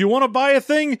 Yeah, if you want to buy a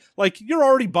thing, like you're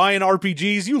already buying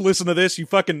RPGs, you listen to this, you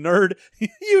fucking nerd,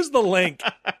 use the link.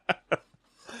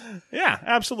 Yeah,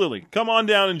 absolutely. Come on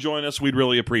down and join us. We'd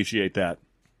really appreciate that.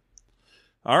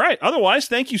 All right. Otherwise,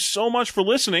 thank you so much for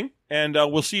listening, and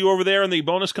we'll see you over there in the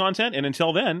bonus content. And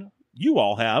until then, you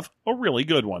all have a really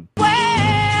good one. Well,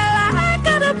 I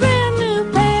got a brand new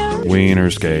pair.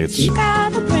 Wiener skates.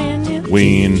 Got a brand new.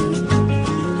 Ween.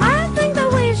 I think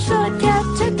that we should get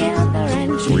together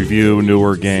and Review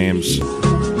newer games.